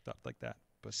it hooked up like that.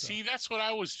 But, see, that's what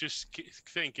I was just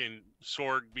thinking,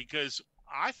 Sorg, because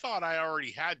I thought I already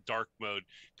had dark mode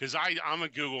because I'm a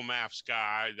Google Maps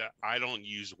guy. That I don't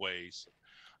use Waze.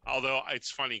 Although it's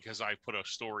funny because I put a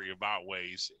story about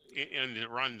Waze in the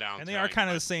rundown. And they are kind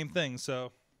of the same thing.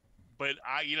 So, but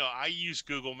I use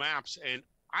Google Maps, and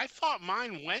I thought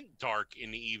mine went dark in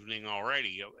the evening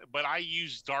already. But I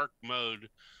use dark mode.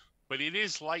 But it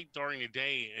is light during the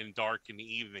day and dark in the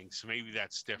evening, so maybe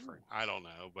that's different. I don't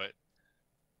know, but.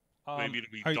 Maybe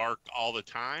it'll be dark all the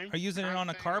time. Are you using it on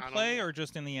a CarPlay or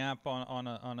just in the app on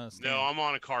a stand? No, I'm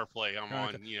on a CarPlay.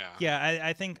 Yeah,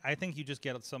 I think you just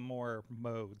get some more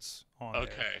modes on there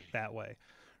that way.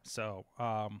 So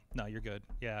no, you're good.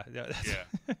 Yeah.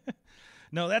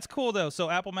 No, that's cool though. So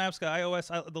Apple Maps got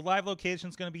iOS. The live location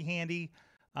is going to be handy.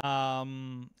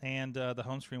 And the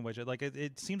home screen widget, like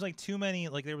it seems like too many,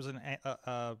 like there was an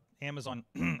Amazon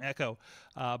Echo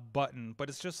button, but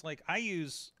it's just like I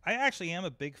actually am a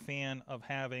big fan of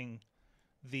having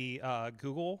the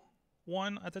Google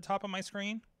one at the top of my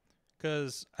screen,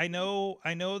 because I know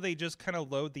they just kind of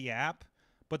load the app,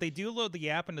 but they do load the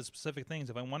app into specific things.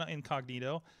 If I want to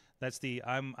incognito, that's the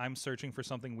I'm searching for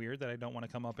something weird that I don't want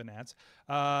to come up in ads.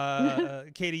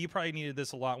 Katie, you probably needed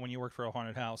this a lot when you worked for a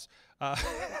haunted house.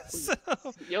 So,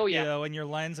 and your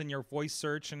lens and your voice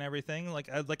search and everything. Like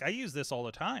I use this all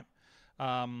the time.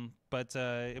 But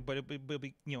it'll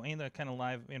be ain't that kind of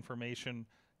live information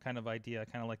kind of idea. I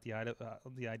kind of like the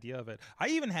idea of it.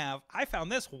 I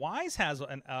found this. Wise has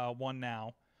one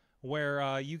now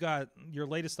where you got your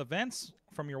latest events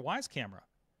from your Wise camera.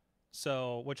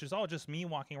 So, which is all just me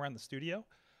walking around the studio.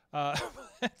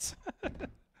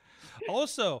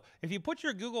 Also, if you put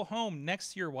your Google Home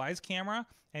next to your Wise camera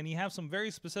and you have some very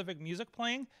specific music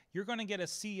playing, you're going to get a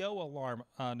CO alarm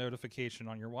notification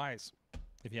on your Wise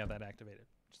if you have that activated.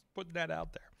 Just putting that out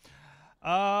there.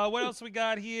 What else we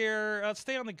got here? Let's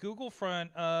stay on the Google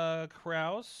front,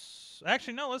 Krause.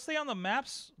 Actually, no, let's stay on the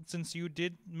maps, since you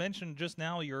did mention just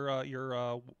now your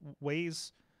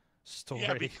Waze story.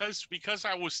 Yeah, because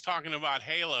I was talking about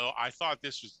Halo, I thought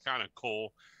this was kind of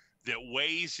cool that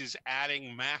Waze is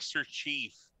adding Master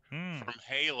Chief from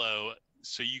Halo,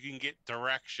 so you can get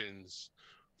directions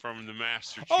from the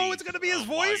Master Chief. Oh, it's going to be his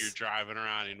voice while you're driving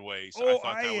around in Waze. I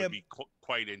thought that would be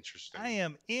quite interesting. I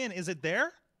am in. Is it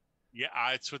there? Yeah,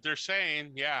 it's what they're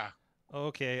saying. Yeah.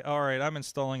 Okay. All right. I'm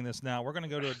installing this now. We're going to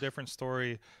go to a different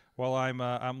story while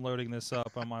I'm loading this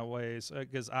up on my Waze,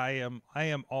 because I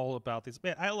am all about these.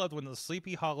 Man, I loved when the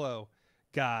Sleepy Hollow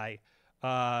guy,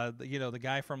 the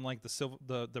guy from like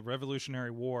the Revolutionary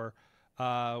War,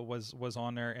 was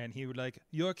on there, and he would like,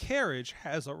 your carriage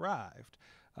has arrived.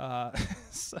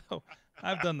 So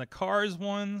I've done the Cars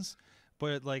ones,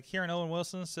 but like hearing Owen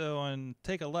Wilson, and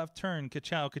take a left turn,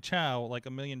 ka-chow, ka-chow, like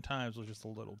a million times was just a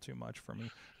little too much for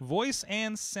me. Voice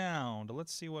and sound.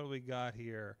 Let's see what we got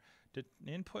here.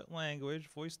 Input language,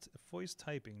 voice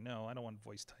typing. No, I don't want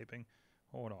voice typing.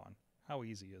 Hold on. How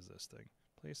easy is this thing?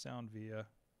 Play sound via.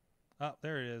 Oh,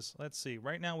 there it is. Let's see.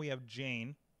 Right now we have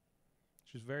Jane.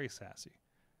 She's very sassy.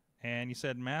 And you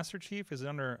said Master Chief is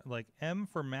under like M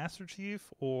for Master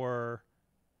Chief, or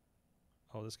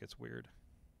oh, this gets weird.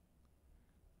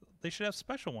 They should have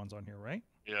special ones on here, right?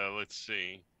 Yeah, let's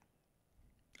see.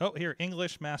 Oh, here,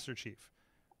 English Master Chief.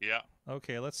 Yeah.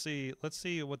 Okay, let's see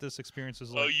what this experience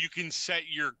is like. Oh, you can set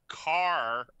your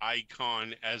car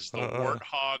icon as the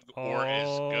Warthog or as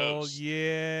Ghost. Oh,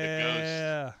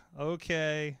 yeah.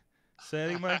 Okay.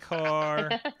 Setting my car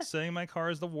as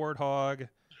the Warthog.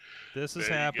 This is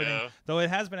happening. Though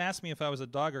it has been asking me if I was a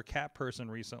dog or cat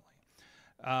person recently.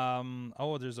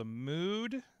 There's a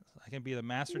mood. I can be the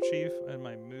Master Chief in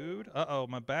my mood. Uh-oh,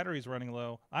 my battery's running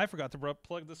low. I forgot to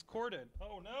plug this cord in.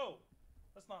 Oh, no.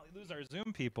 Let's not lose our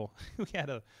Zoom people. we had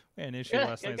an issue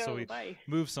last night, so we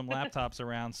moved some laptops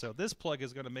around. So this plug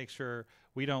is going to make sure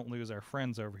we don't lose our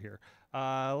friends over here.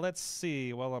 Let's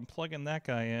see. While I'm plugging that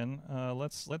guy in,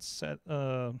 let's set...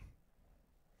 Oh,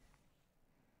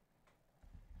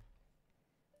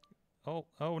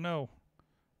 no.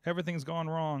 Everything's gone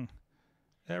wrong.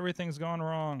 Everything's gone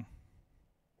wrong.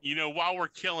 You know, while we're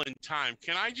killing time,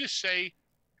 can I just say,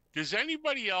 does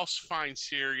anybody else find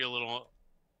Siri a little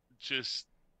just,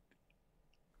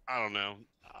 I don't know.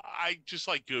 I just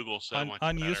like Google so much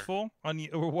unuseful?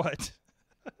 Or what?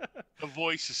 The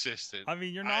voice assistant. I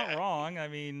mean, you're not wrong. I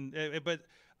mean, but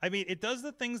I mean, it does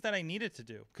the things that I need it to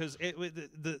do, because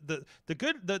the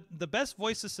best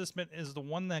voice assistant is the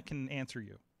one that can answer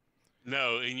you.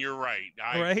 No, and you're right.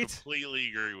 I completely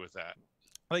agree with that.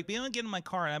 Like, being able to get in my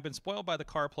car, and I've been spoiled by the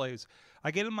car plays.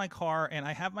 I get in my car, and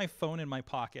I have my phone in my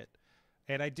pocket.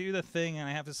 And I do the thing, and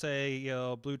I have to say, you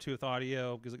know, Bluetooth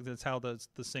audio, because that's how the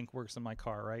sync works in my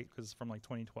car, right? Because it's from, like,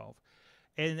 2012.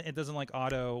 And it doesn't, like,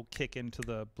 auto kick into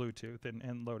the Bluetooth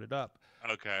and load it up.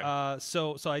 Okay.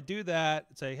 So I do that,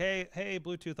 say, hey,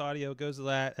 Bluetooth audio, goes to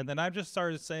that. And then I've just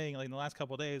started saying, like, in the last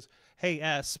couple of days, hey,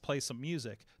 S, play some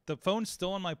music. The phone's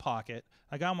still in my pocket.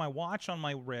 I got my watch on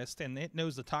my wrist, and it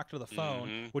knows to talk to the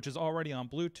phone, which is already on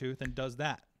Bluetooth, and does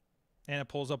that. And it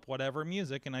pulls up whatever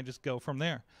music, and I just go from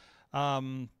there.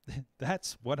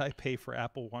 That's what I pay for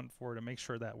Apple One for, to make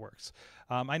sure that works.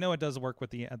 I know it does work with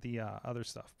the other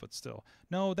stuff, but still.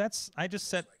 No, I just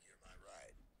set... Like you're my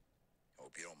ride.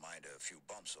 Hope you don't mind a few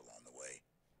bumps along the way.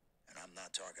 And I'm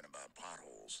not talking about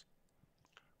potholes.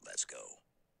 Let's go.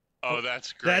 Oh,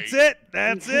 that's great.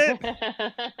 That's it.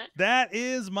 That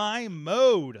is my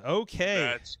mode. Okay.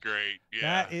 That's great. Yeah.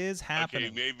 That is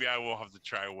happening. Okay, maybe I will have to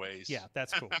try Waze. Yeah,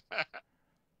 that's cool.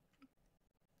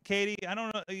 Katie, I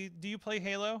don't know. Do you play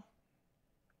Halo?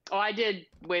 Oh, I did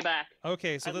way back.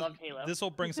 Okay, so I love Halo. This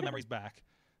will bring some memories back.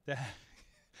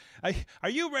 Are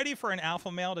you ready for an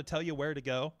alpha male to tell you where to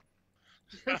go?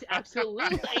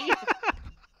 Absolutely.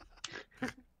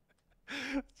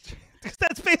 Because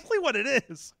that's basically what it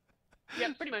is.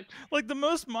 Yeah, pretty much. Like the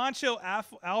most macho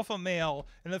alpha male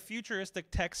in the futuristic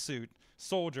tech suit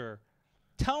soldier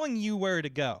telling you where to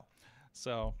go.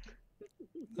 So,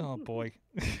 oh boy.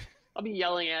 I'll be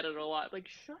yelling at it a lot. Like,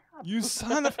 shut up. You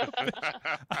son of a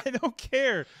bitch. I don't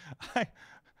care.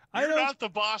 You're not the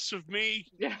boss of me.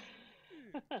 Yeah.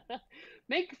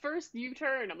 Make first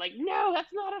U-turn. I'm like, no,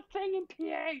 that's not a thing in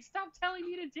PA. Stop telling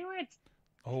me to do it.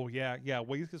 Oh, yeah.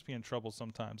 Waze gets me in trouble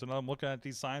sometimes. And I'm looking at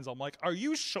these signs. I'm like, are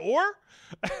you sure?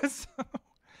 So,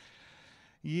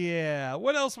 yeah.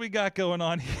 What else we got going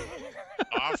on here?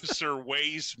 Officer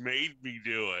Waze made me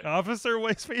do it. Officer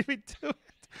Waze made me do it.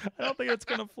 I don't think it's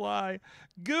going to fly.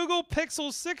 Google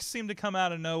Pixel 6 seemed to come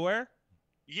out of nowhere.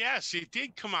 Yes, it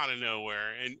did come out of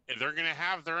nowhere. And they're going to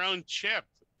have their own chip.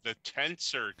 The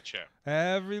Tensor chip.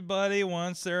 Everybody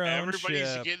wants their own chip.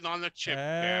 Everybody's getting on the chip.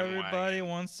 Everybody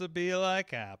wants to be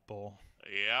like Apple.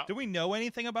 Yeah. Do we know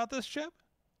anything about this chip?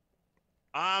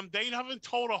 They haven't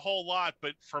told a whole lot,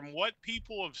 but from what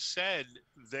people have said,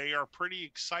 they are pretty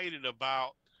excited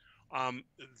about.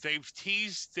 They've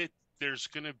teased that there's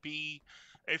going to be,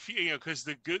 because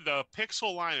the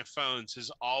Pixel line of phones has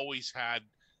always had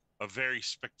a very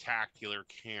spectacular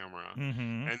camera,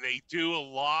 and they do a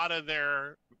lot of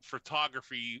their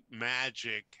photography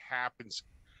magic happens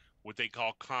what they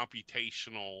call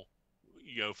computational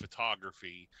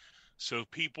photography. So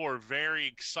people are very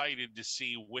excited to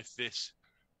see with this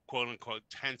quote unquote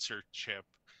Tensor chip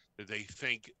that they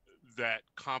think that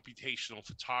computational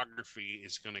photography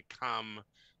is going to come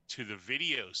to the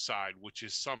video side, which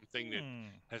is something that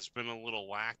has been a little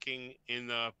lacking in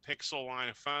the Pixel line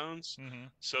of phones.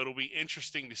 So it'll be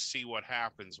interesting to see what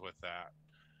happens with that.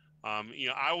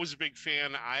 I was a big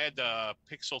fan. I had the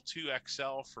Pixel 2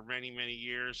 XL for many, many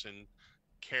years and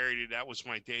carried it. That was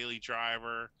my daily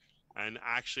driver. And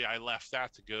actually I left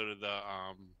that to go to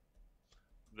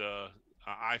the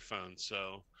iPhone.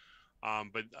 So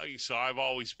I've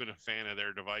always been a fan of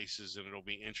their devices, and it'll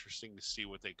be interesting to see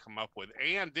what they come up with.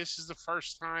 And this is the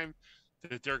first time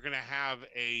that they're going to have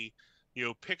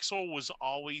Pixel was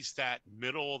always that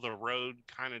middle of the road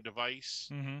kind of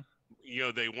device.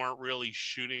 They weren't really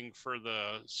shooting for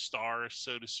the stars,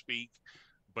 so to speak.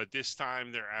 But this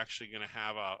time they're actually going to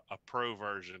have a pro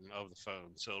version of the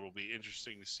phone. So it'll be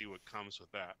interesting to see what comes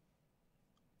with that.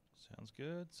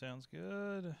 Sounds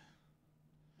good.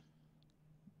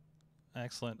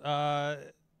 Excellent.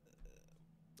 I'm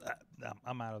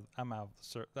out of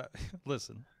the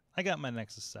listen, I got my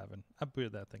Nexus 7. I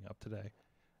booted that thing up today.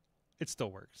 it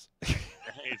still works.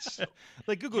 It's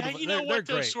Like Google, yeah, you know they're what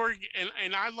though, great. Sorg,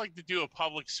 and I'd like to do a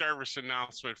public service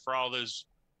announcement for all those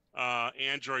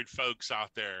Android folks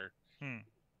out there.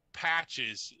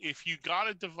 Patches. If you got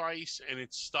a device and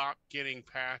it stopped getting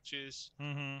patches,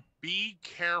 be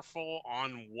careful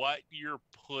on what you're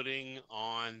putting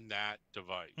on that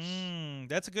device.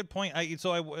 That's a good point. I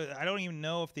don't even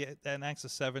know if the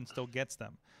Nexus 7 still gets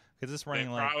them, because it's running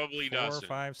It like probably 4, doesn't.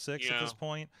 5, 6 You at this know.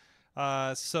 point.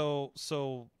 I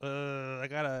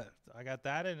got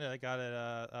that, and I got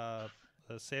a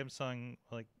Samsung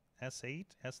like S8,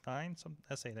 S9, some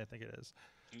S8 I think it is.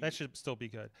 That should still be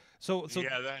good. So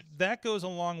Yeah, that goes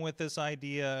along with this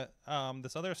idea.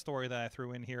 This other story that I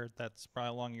threw in here that's probably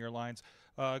along your lines.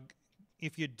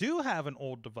 If you do have an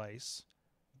old device,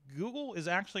 Google is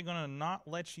actually going to not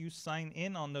let you sign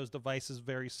in on those devices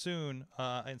very soon,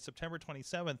 in September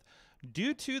 27th,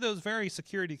 due to those very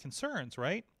security concerns,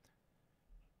 right?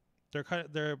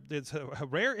 It's a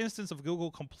rare instance of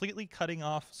Google completely cutting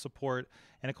off support,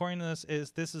 and according to this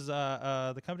is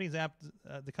the company's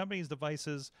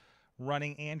devices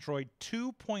running Android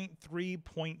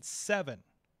 2.3.7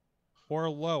 or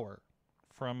lower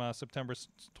from September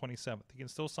 27th. You can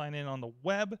still sign in on the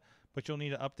web, but you'll need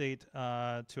to update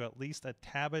to at least a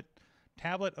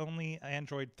tablet-only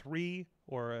Android 3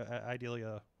 or ideally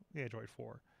a Android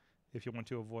 4. If you want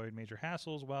to avoid major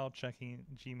hassles while checking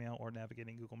Gmail or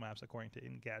navigating Google Maps, according to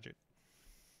Engadget.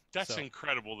 that's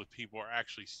incredible that people are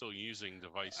actually still using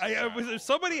devices.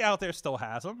 Somebody out there still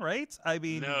has them, right? I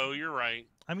mean, no, you're right.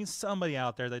 I mean, somebody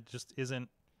out there that just isn't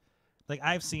like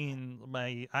I've seen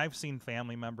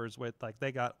family members with like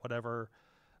they got whatever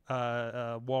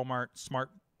Walmart smart,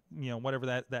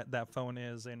 whatever that phone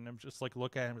is, and I'm just like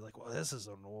look at it and be like, well, this is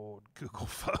an old Google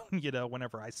phone,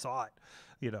 whenever I saw it,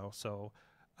 so.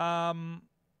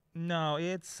 No,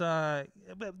 it's it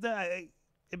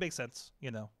makes sense,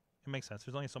 It makes sense.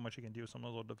 There's only so much you can do with some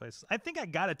of those old devices. I think I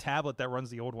got a tablet that runs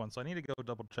the old one, so I need to go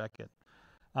double check it.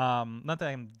 Not that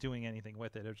I'm doing anything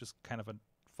with it. It was just kind of a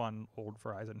fun old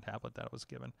Verizon tablet that I was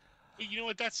given. You know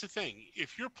what? That's the thing.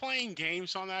 If you're playing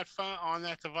games on that phone, on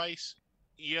that device,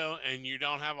 and you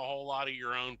don't have a whole lot of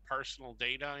your own personal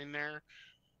data in there,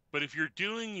 but if you're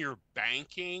doing your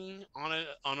banking on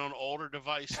an older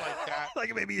device like that,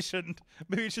 like maybe you shouldn't.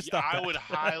 Maybe you should stop. I would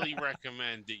highly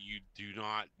recommend that you do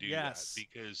not do that,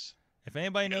 because if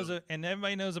anybody knows it, and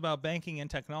everybody knows about banking and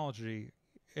technology,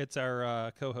 it's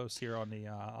our co-host here on the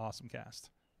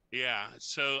AwesomeCast. Yeah.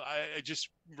 So I just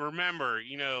remember,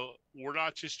 we're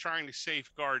not just trying to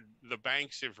safeguard the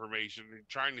bank's information; we're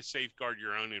trying to safeguard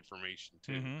your own information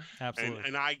too. Absolutely.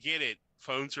 And I get it.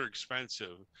 Phones are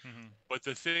expensive, but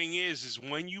the thing is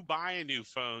when you buy a new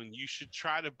phone, you should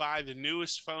try to buy the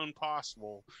newest phone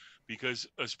possible, because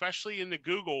especially in the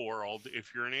Google world,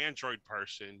 if you're an Android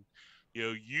person,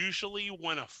 usually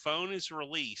when a phone is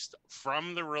released,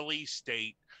 from the release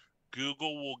date,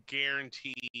 Google will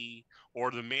guarantee,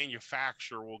 or the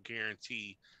manufacturer will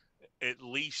guarantee, at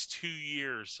least 2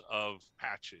 years of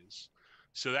patches.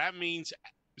 So that means,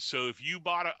 if you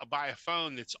buy a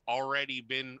phone that's already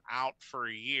been out for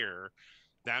a year,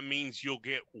 that means you'll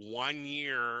get 1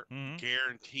 year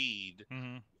guaranteed,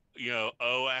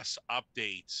 OS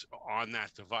updates on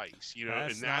that device,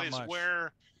 That's and that is much.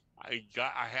 where I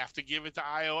have to give it to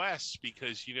iOS,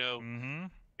 because,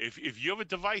 if you have a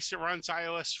device that runs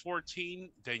iOS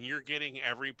 14, then you're getting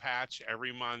every patch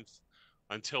every month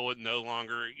until it no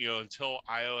longer, until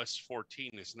iOS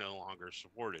 14 is no longer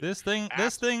supported. This thing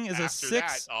is a 6.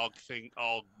 That,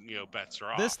 all bets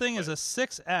are off. This thing is a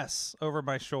 6S over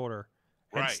my shoulder,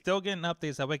 and still getting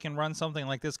updates that we can run something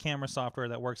like this camera software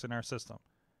that works in our system.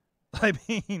 I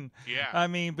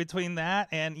mean, between that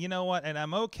and you know what, and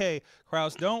I'm okay,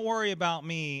 Krause. Don't worry about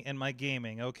me and my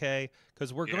gaming, okay?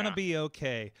 Because we're gonna be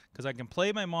okay. Because I can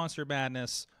play my Monster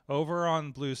Madness over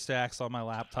on BlueStacks on my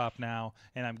laptop now,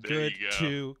 and I'm good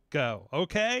to go.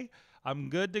 Okay, I'm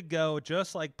good to go.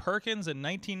 Just like Perkins in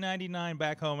 1999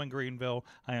 back home in Greenville,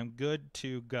 I am good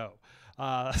to go.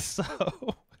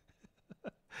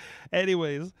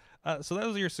 Anyways. So that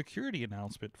was your security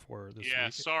announcement for this week.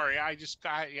 Sorry. I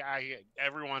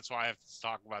every once in a while I have to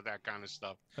talk about that kind of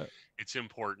stuff. It's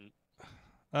important.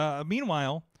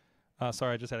 Meanwhile,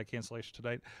 sorry, I just had a cancellation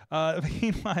tonight.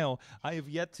 Meanwhile, I have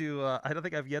yet to. I don't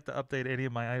think I've yet to update any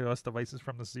of my iOS devices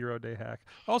from the 0-day hack.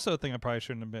 Also, a thing I probably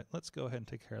shouldn't admit. Let's go ahead and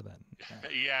take care of that.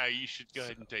 Yeah, you should go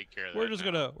ahead and take care of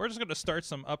that. We're just gonna start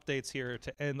some updates here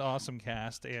to end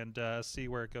AwesomeCast and see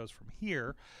where it goes from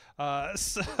here.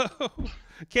 So,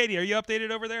 Katie, are you updated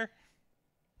over there?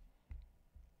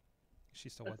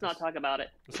 She's still. Let's not talk about it.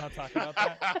 Let's not talk about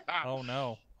that. Oh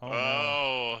no.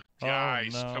 Oh, guys.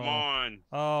 guys. Come no. on.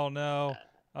 Oh no.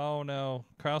 Oh no.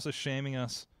 Krause is shaming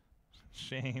us.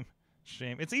 Shame.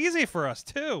 It's easy for us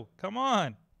too. Come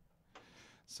on.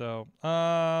 So, oh,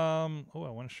 I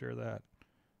want to share that.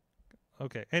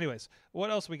 Okay. Anyways, what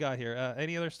else we got here?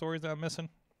 Any other stories that I'm missing?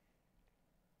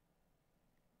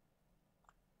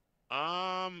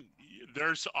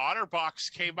 There's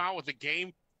Otterbox came out with a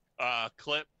game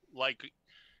clip, like,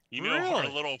 you know, our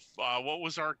Really? little what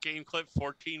was our game clip?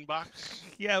 $14.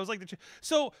 Yeah, it was like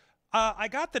so. I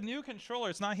got the new controller.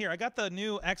 It's not here. I got the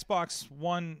new Xbox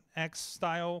One X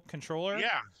style controller.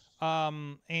 Yeah.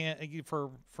 And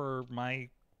for my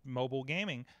mobile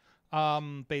gaming,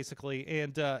 basically,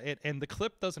 and the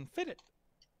clip doesn't fit it.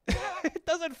 It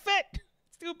doesn't fit.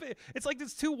 Stupid. It's like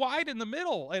it's too wide in the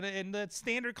middle, and the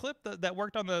standard clip that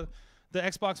worked on the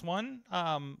Xbox One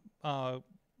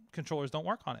controllers don't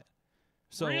work on it.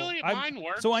 So really, mine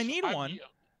works. So I need one.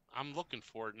 I'm looking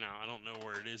for it now. I don't know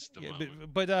where it is at the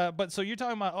moment. But so you're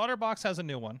talking about Otterbox has a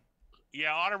new one. Yeah,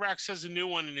 Otterbox has a new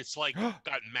one, and it's like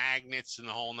got magnets and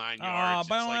the whole 9 yards.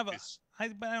 But I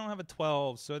don't have a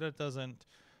 12, so that doesn't.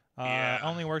 It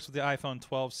only works with the iPhone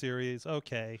 12 series.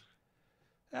 Okay.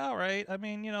 All right. I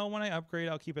mean, you know, when I upgrade,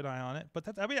 I'll keep an eye on it. But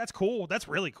that's cool. That's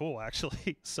really cool,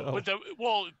 actually. So. But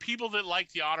people that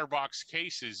like the Otterbox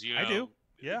cases, you know, I do.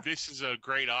 Yeah. This is a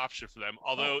great option for them.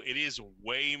 Although it is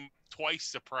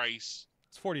twice the price.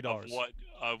 It's $40.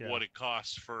 What it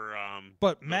costs for.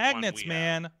 But magnets,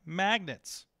 man,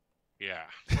 magnets. Yeah.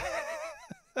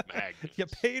 Magnets. You're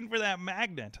paying for that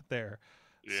magnet there.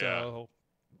 Yeah. So.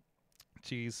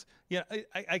 Jeez, yeah,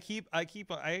 I keep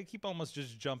almost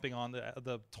just jumping on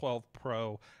the 12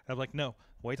 Pro. I'm like, no,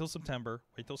 wait till September.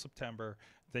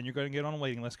 Then you're going to get on a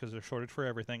waiting list because there's shortage for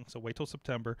everything. So wait till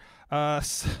September.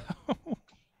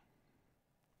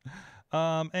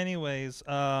 Anyways,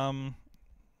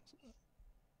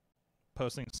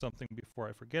 posting something before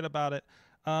I forget about it.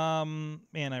 And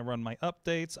I run my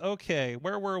updates. Okay,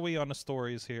 where were we on the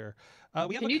stories here?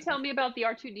 Can you tell me about the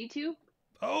R2D2?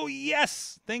 Oh,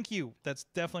 yes. Thank you. That's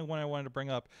definitely one I wanted to bring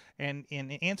up. And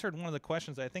it answered one of the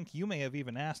questions that I think you may have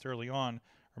even asked early on,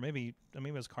 or maybe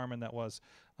it was Carmen that was.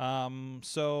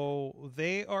 So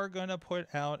they are going to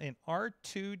put out an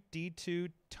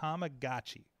R2D2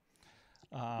 Tamagotchi.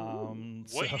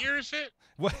 What year is it?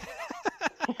 What?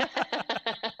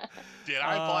 Did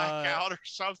I black out or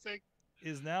something?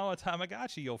 Is now a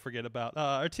Tamagotchi you'll forget about.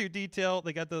 R2 detail.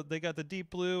 They got the deep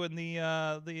blue and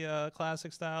the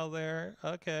classic style there.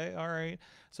 Okay, all right.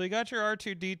 So you got your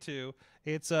R2D2.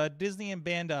 It's Disney and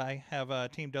Bandai have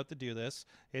teamed up to do this.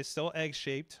 It's still egg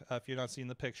shaped if you're not seeing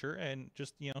the picture, and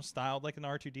just styled like an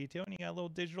R2D2. And you got a little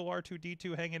digital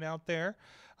R2D2 hanging out there.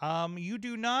 You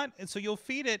do not, and so you'll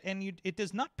feed it, and it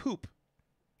does not poop.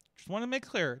 Just want to make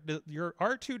clear, your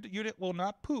R2 unit will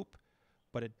not poop,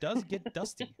 but it does get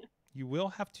dusty. You will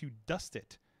have to dust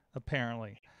it,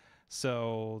 apparently.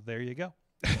 So there you go.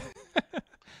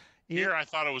 Here, I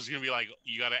thought it was going to be like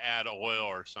you got to add oil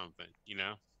or something,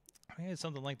 It's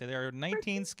something like that. There are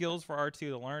 19 skills for R2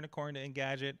 to learn according to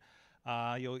Engadget.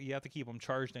 You have to keep them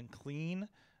charged and clean.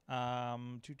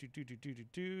 9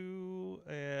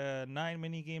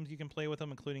 mini games you can play with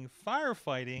them, including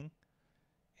firefighting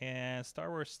and Star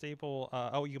Wars staple.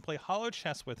 You can play Hollow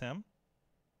Chess with him.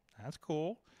 That's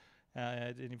cool.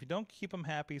 And if you don't keep them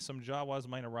happy, some Jawas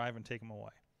might arrive and take them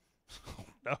away.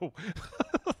 Oh, no.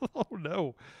 Oh,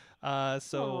 no.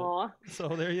 So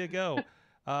there you go.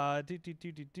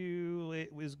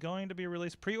 It was going to be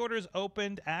released. Pre-orders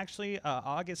opened actually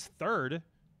August 3rd,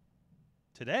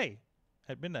 today,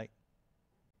 at midnight.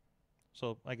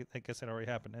 So I guess it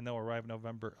already happened, and they'll arrive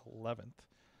November 11th.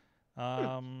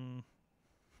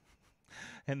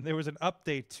 And there was an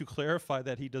update to clarify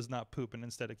that he does not poop and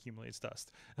instead accumulates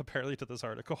dust, apparently, to this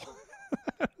article.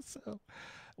 So,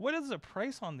 what is the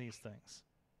price on these things?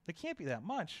 They can't be that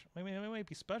much. I mean, it might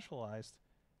be specialized.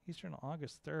 Eastern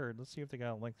August 3rd. Let's see if they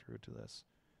got a link through to this.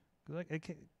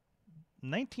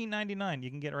 $19.99 you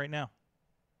can get it right now.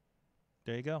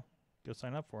 There you go. Go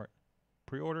sign up for it.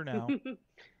 Pre-order now.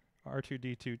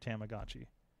 R2D2 Tamagotchi.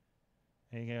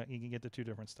 And you can get the two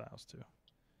different styles, too.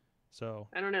 So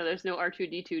I don't know. There's no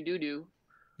R2D2 doo-doo.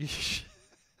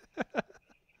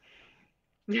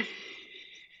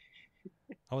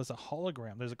 Oh, it's a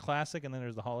hologram. There's a classic, and then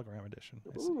there's the hologram edition.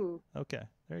 Ooh. Okay,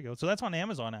 there you go. So that's on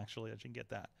Amazon, actually, that you can get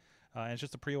that. And it's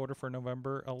just a pre-order for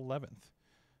November 11th.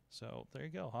 So there you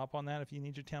go. Hop on that if you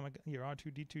need your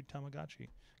R2D2 Tamagotchi.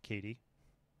 Katie.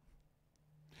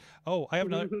 Oh, I have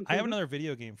another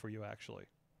video game for you, actually.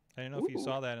 I don't know if you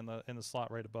saw that in the slot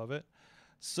right above it.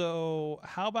 So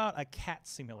how about a cat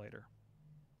simulator?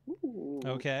 Ooh.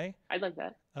 Okay. I'd like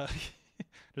that.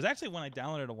 There's actually one I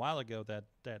downloaded a while ago that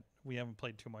we haven't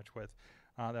played too much with.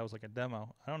 That was like a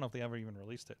demo. I don't know if they ever even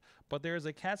released it. But there's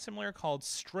a cat simulator called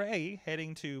Stray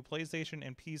heading to PlayStation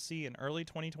and PC in early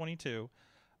 2022.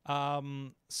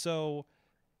 So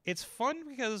it's fun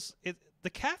because the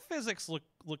cat physics look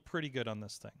pretty good on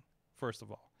this thing, first of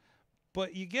all.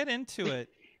 But you get into it,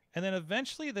 and then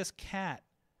eventually this cat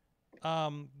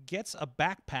gets a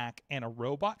backpack and a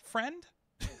robot friend.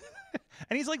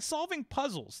 And he's like solving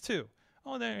puzzles too.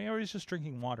 Oh, there he's just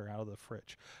drinking water out of the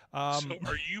fridge. So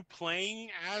are you playing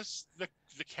as the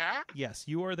cat? Yes,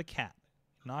 you are the cat.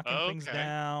 Knocking things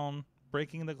down,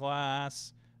 breaking the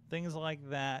glass, things like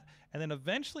that. And then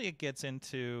eventually it gets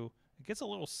a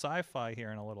little sci-fi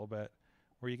here in a little bit,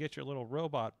 where you get your little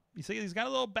robot. You see he's got a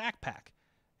little backpack.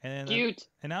 And Cute.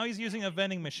 And now he's using a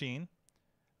vending machine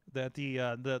that the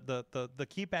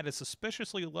keypad is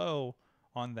suspiciously low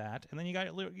on that. And then you got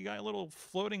a little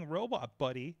floating robot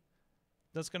buddy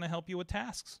that's going to help you with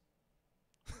tasks.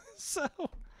 So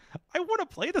I want to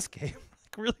play this game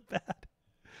like really bad.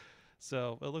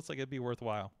 So it looks like it'd be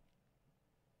worthwhile.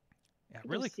 Yeah,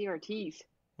 really. CRTs.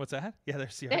 What's that? Yeah,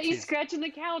 there's CRTs. Yeah, he's scratching the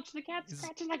couch. The cat's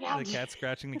scratching the couch. The cat's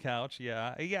scratching the couch.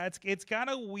 Yeah. It's got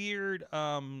a weird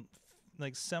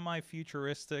like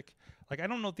semi-futuristic. Like I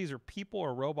don't know if these are people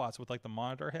or robots with like the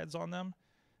monitor heads on them.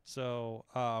 So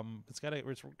it's got a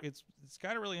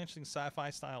really interesting sci-fi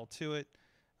style to it,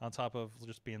 on top of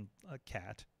just being a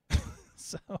cat.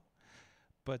 So,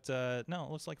 but no,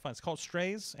 it looks like fun. It's called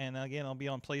Strays, and again, it'll be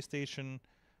on PlayStation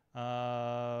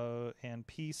and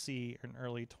PC in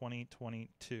early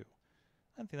 2022.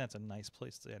 I think that's a nice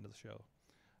place to end the show.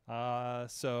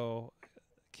 So,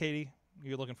 Katie,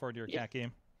 you're looking forward to your cat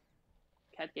game?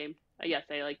 Cat game. Yes,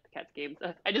 I like the cat games.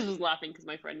 I just was laughing because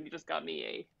my friend just got me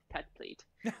a cat plate.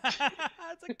 It's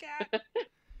a cat.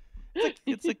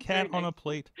 It's a cat on a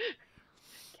plate.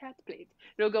 Cat plate.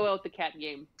 It'll go out with the cat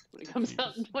game when it comes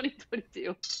out in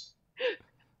 2022.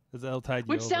 That'll tide you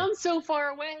Which over. Sounds so far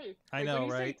away. I know, when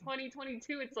you right? say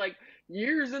 2022, it's like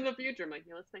years in the future. I'm like,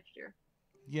 yeah, that's next year.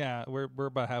 Yeah, we're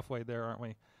about halfway there, aren't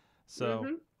we?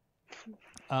 So,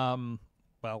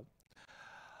 well,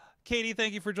 Katie,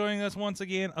 thank you for joining us once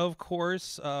again. Of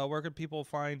course, where can people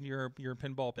find your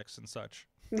pinball picks and such?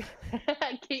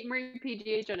 Kate Marie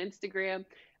PGH on Instagram,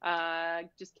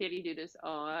 just Katie Dudas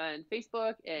on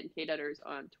Facebook, and Dudders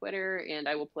on Twitter. And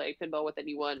I will play pinball with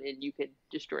anyone, and you can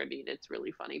destroy me, and it's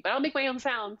really funny. But I'll make my own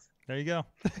sounds. There you go.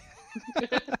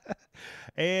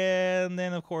 And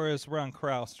then, of course, Ron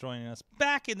Krause joining us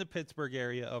back in the Pittsburgh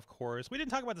area. Of course, we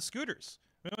didn't talk about the scooters.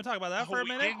 We want to talk about that for a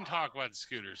minute. We didn't talk about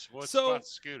scooters. What's about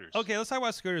scooters? Okay, let's talk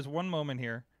about scooters. One moment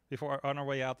here before on our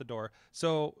way out the door.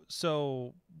 So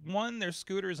one, there's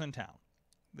scooters in town.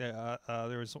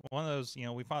 There's one of those. You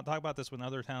know, we talked about this with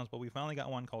other towns, but we finally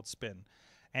got one called Spin.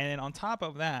 And then on top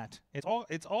of that,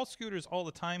 it's all scooters all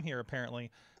the time here apparently,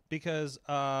 because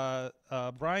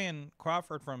Brian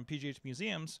Crawford from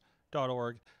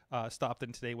PGHmuseums.org stopped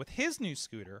in today with his new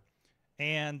scooter,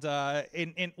 and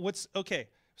what's okay.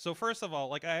 So first of all,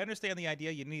 like I understand the idea,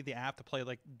 you need the app to play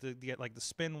like the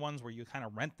Spin ones where you kind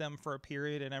of rent them for a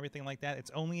period and everything like that.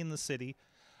 It's only in the city,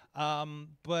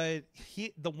 but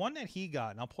the one that he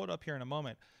got, and I'll pull it up here in a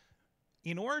moment.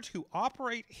 In order to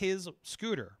operate his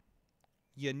scooter,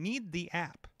 you need the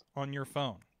app on your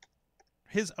phone.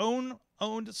 His owned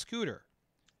scooter.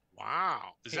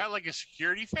 Wow, is that like a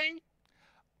security thing?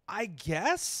 I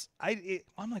guess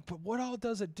I'm like, but what all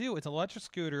does it do? It's an electric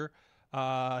scooter.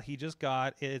 He just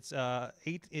got it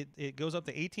goes up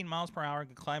to 18 miles per hour and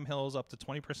can climb hills up to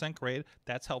 20% grade.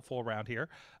 That's helpful around here.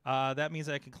 That means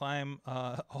I can climb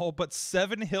all but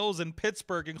 7 hills in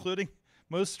Pittsburgh, including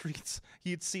most streets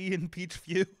you'd see in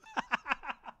Peachview.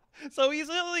 So he's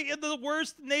really in the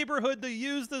worst neighborhood to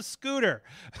use the scooter.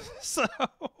 So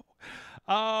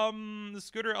the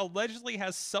scooter allegedly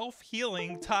has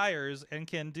self-healing tires and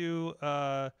can do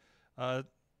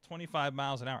 25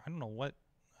 miles an hour. I don't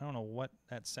know what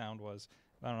that sound was.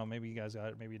 I don't know. Maybe you guys got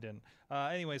it. Maybe you didn't.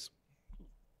 Anyways,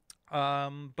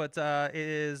 but it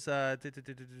is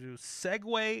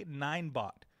Segway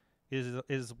 9bot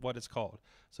is what it's called.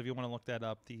 So if you want to look that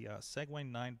up, the Segway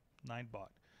 9bot.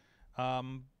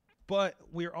 But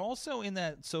we're also in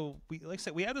that. So like I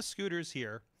said, we have the scooters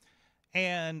here,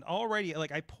 and already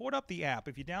like I pulled up the app.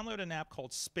 If you download an app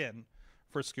called Spin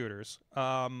for scooters,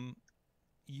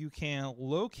 you can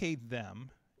locate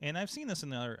them. And I've seen this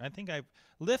in other. I think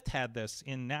Lyft had this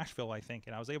in Nashville, I think,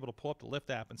 and I was able to pull up the Lyft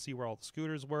app and see where all the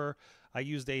scooters were. I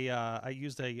used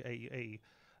a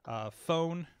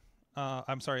phone.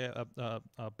 A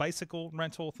bicycle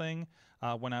rental thing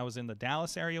when I was in the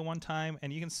Dallas area one time,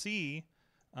 and you can see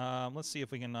Let's see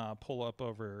if we can pull up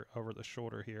over the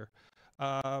shoulder here.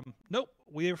 Nope,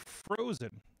 we're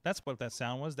frozen. That's what that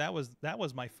sound was. That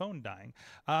was my phone dying.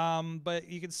 But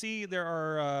you can see there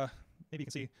are maybe you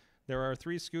can see there are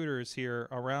 3 scooters here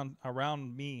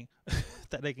around me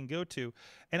that I can go to,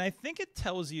 and I think it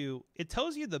tells you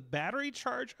the battery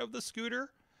charge of the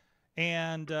scooter,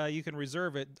 and you can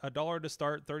reserve it $1 to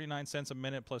start, 39 cents a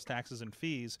minute plus taxes and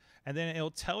fees, and then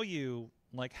it'll tell you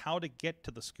like how to get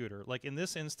to the scooter. Like in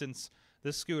this instance,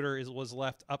 this scooter was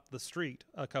left up the street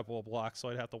a couple of blocks, so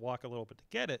I'd have to walk a little bit to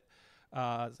get it.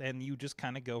 And you just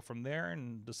kind of go from there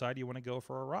and decide you want to go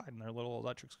for a ride. And they're little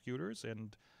electric scooters.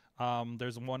 And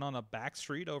there's one on a back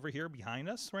street over here behind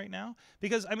us right now.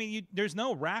 Because, I mean, there's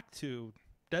no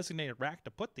designated rack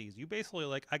to put these. You basically,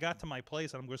 like, I got to my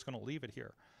place and I'm just going to leave it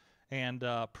here. And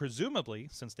presumably,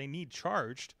 since they need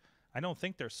charged, I don't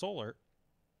think they're solar.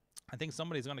 I think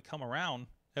somebody's going to come around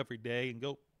every day and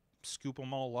go scoop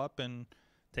them all up and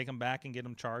take them back and get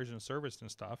them charged and serviced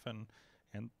and stuff. And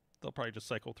they'll probably just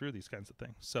cycle through these kinds of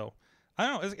things. So I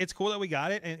don't know. It's cool that we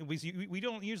got it. And we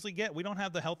don't usually we don't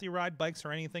have the Healthy Ride bikes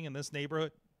or anything in this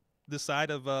neighborhood, this side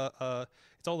of,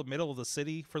 it's all the middle of the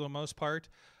city for the most part.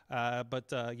 But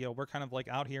you know, we're kind of like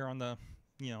out here on the,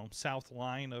 you know, south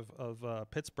line of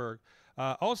Pittsburgh.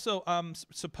 Also,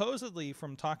 supposedly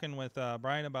from talking with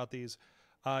Brian about these,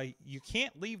 you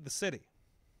can't leave the city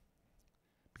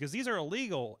because these are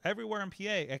illegal everywhere in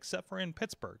PA except for in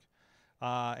Pittsburgh.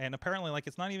 And apparently, like,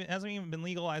 it hasn't even been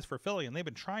legalized for Philly, and they've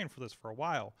been trying for this for a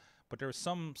while. But there's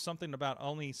something about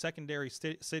only secondary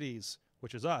cities,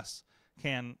 which is us,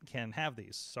 can have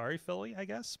these. Sorry, Philly, I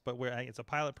guess, but it's a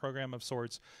pilot program of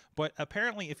sorts. But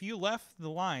apparently, if you left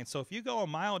the line, so if you go a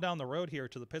mile down the road here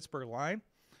to the Pittsburgh line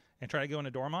and try to go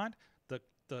into Dormont,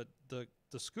 the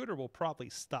scooter will probably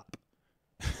stop.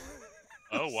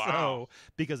 Oh, wow. So,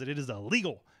 because it is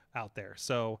illegal out there.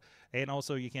 So, and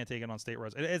also you can't take it on state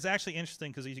roads. It's actually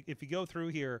interesting because if you go through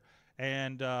here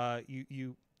and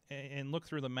you look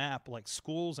through the map, like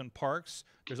schools and parks,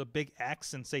 there's a big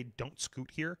X and say "Don't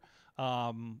scoot here,"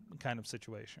 kind of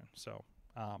situation. So,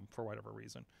 for whatever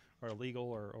reason, or illegal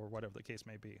or whatever the case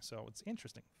may be. So it's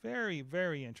interesting, very,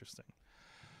 very interesting.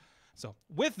 So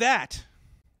with that,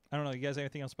 I don't know. You guys have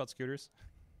anything else about scooters?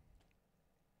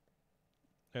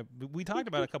 We talked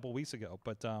about it a couple of weeks ago,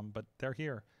 but they're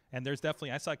here, and there's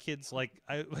definitely I saw kids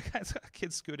I saw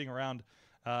kids scooting around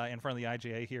in front of the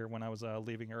IGA here when I was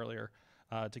leaving earlier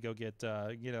to go get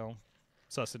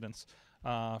sustenance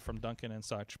from Duncan and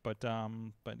such. But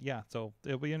yeah, so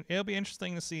it'll be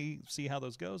interesting to see how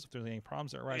those goes, if there's any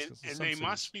problems that arise. And they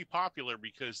must be popular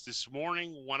because this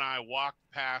morning when I walked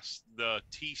past the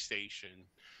T station,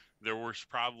 there was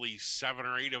probably 7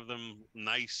 or 8 of them,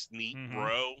 nice, neat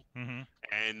row. Mm-hmm.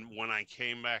 And when I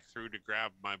came back through to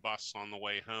grab my bus on the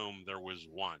way home, there was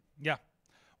 1. Yeah.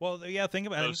 Well, yeah. Think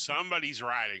about it. So somebody's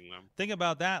riding them. Think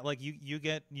about that. Like you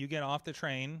get off the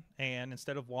train, and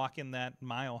instead of walking that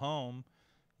mile home,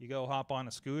 you go hop on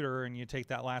a scooter and you take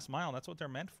that last mile. That's what they're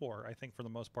meant for, I think, for the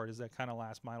most part, is that kind of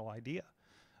last mile idea.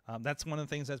 That's one of the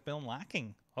things that's been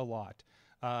lacking a lot.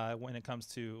 When it comes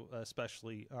to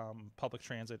especially public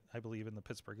transit, I believe in the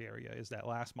Pittsburgh area, is that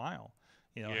last mile.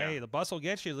 You know, hey, the bus will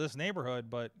get you to this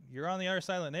neighborhood, but you're on the other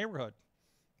side of the neighborhood.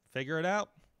 Figure it out.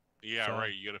 Yeah, so,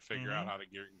 right. You got to figure out how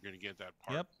you're going to get that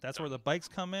part. Yep, that's where the bikes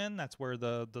come in. That's where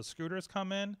the scooters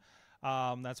come in.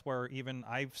 That's where even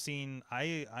I've seen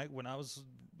I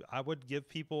would give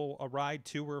people a ride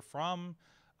to or from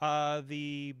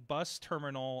the bus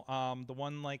terminal, the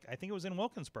one I think it was in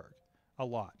Wilkinsburg. A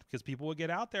lot, because people would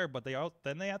get out there, but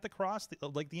then they have to cross the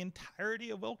entirety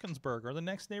of Wilkinsburg or the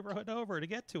next neighborhood over to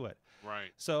get to it.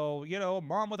 Right. So a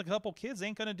mom with a couple kids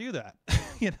ain't gonna do that.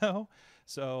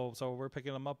 So we're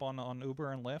picking them up on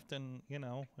Uber and Lyft, and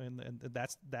and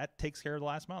that takes care of the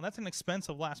last mile. That's an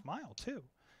expensive last mile too,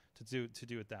 to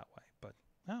do it that way. But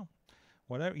no,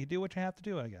 whatever, you do what you have to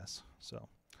do, I guess. So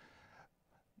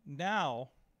now,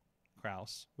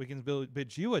 Krause, we can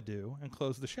bid you adieu and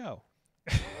close the show.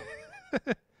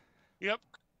 Yep.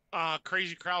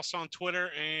 Crazy Krause on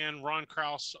Twitter and Ron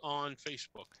Krause on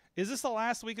Facebook. Is this the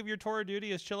last week of your tour of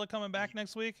duty? Is Chilla coming back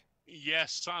next week?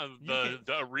 Yes, the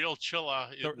real Chilla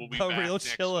will be the back real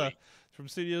next Chilla week. From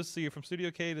Studio C, from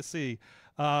Studio K to C.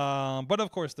 But of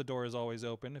course, the door is always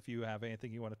open. If you have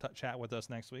anything you want to chat with us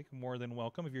next week, more than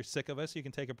welcome. If you're sick of us, you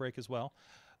can take a break as well.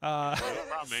 No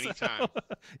problem, anytime.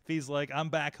 If he's like, I'm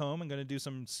back home, I'm going to do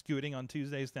some scooting on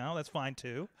Tuesdays now, that's fine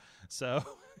too. So.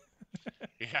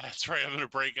 Yeah, that's right. I'm gonna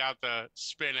break out the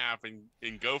spin app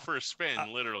and go for a spin,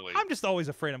 literally. I'm just always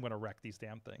afraid I'm going to wreck these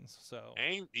damn things. So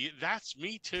That's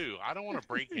me too. I don't want to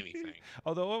break anything.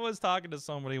 Although I was talking to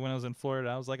somebody when I was in Florida,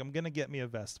 I was like, I'm going to get me a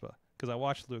Vespa because I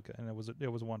watched Luca and it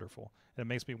was wonderful. And it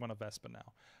makes me want a Vespa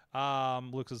now.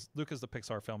 Luca's the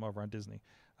Pixar film over on Disney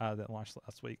that launched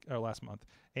last month.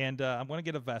 And I'm going to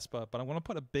get a Vespa, but I'm going to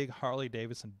put a big Harley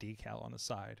Davidson decal on the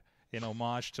side in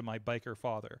homage to my biker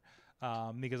father.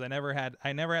 Because I never had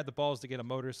the balls to get a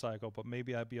motorcycle, but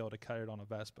maybe I'd be able to cut it on a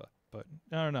Vespa. But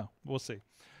I don't know. We'll see.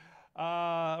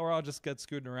 Or I'll just get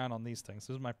scooting around on these things.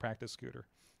 This is my practice scooter.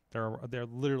 They're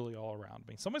literally all around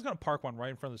me. Somebody's gonna park one right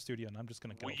in front of the studio, and I'm just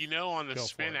gonna go. Well, on the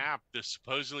Spin app,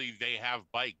 supposedly they have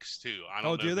bikes too. I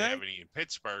don't know if they have any in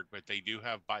Pittsburgh, but they do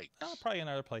have bikes. Probably in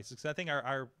other places. 'Cause I think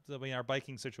our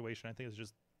biking situation, I think, is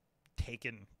just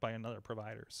taken by another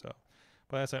provider. So.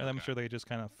 But I'm sure they just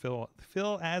kind of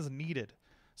fill as needed.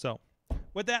 So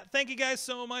with that, thank you guys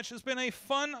so much. It's been a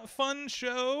fun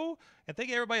show. And thank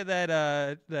you everybody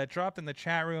that dropped in the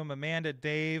chat room. Amanda,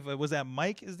 Dave, was that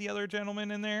Mike is the other gentleman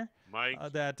in there?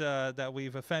 Mike. That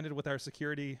we've offended with our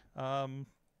security,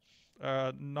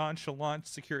 nonchalant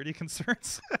security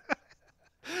concerns.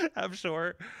 I'm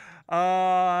sure.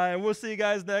 We'll see you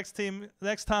guys next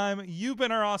time. You've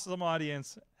been our awesome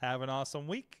audience. Have an awesome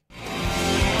week.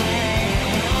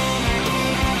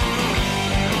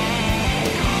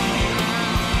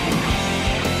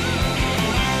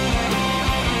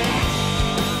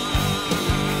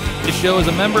 This show is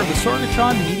a member of the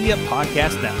Sorgatron Media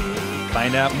Podcast Network.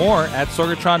 Find out more at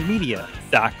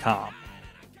sorgatronmedia.com.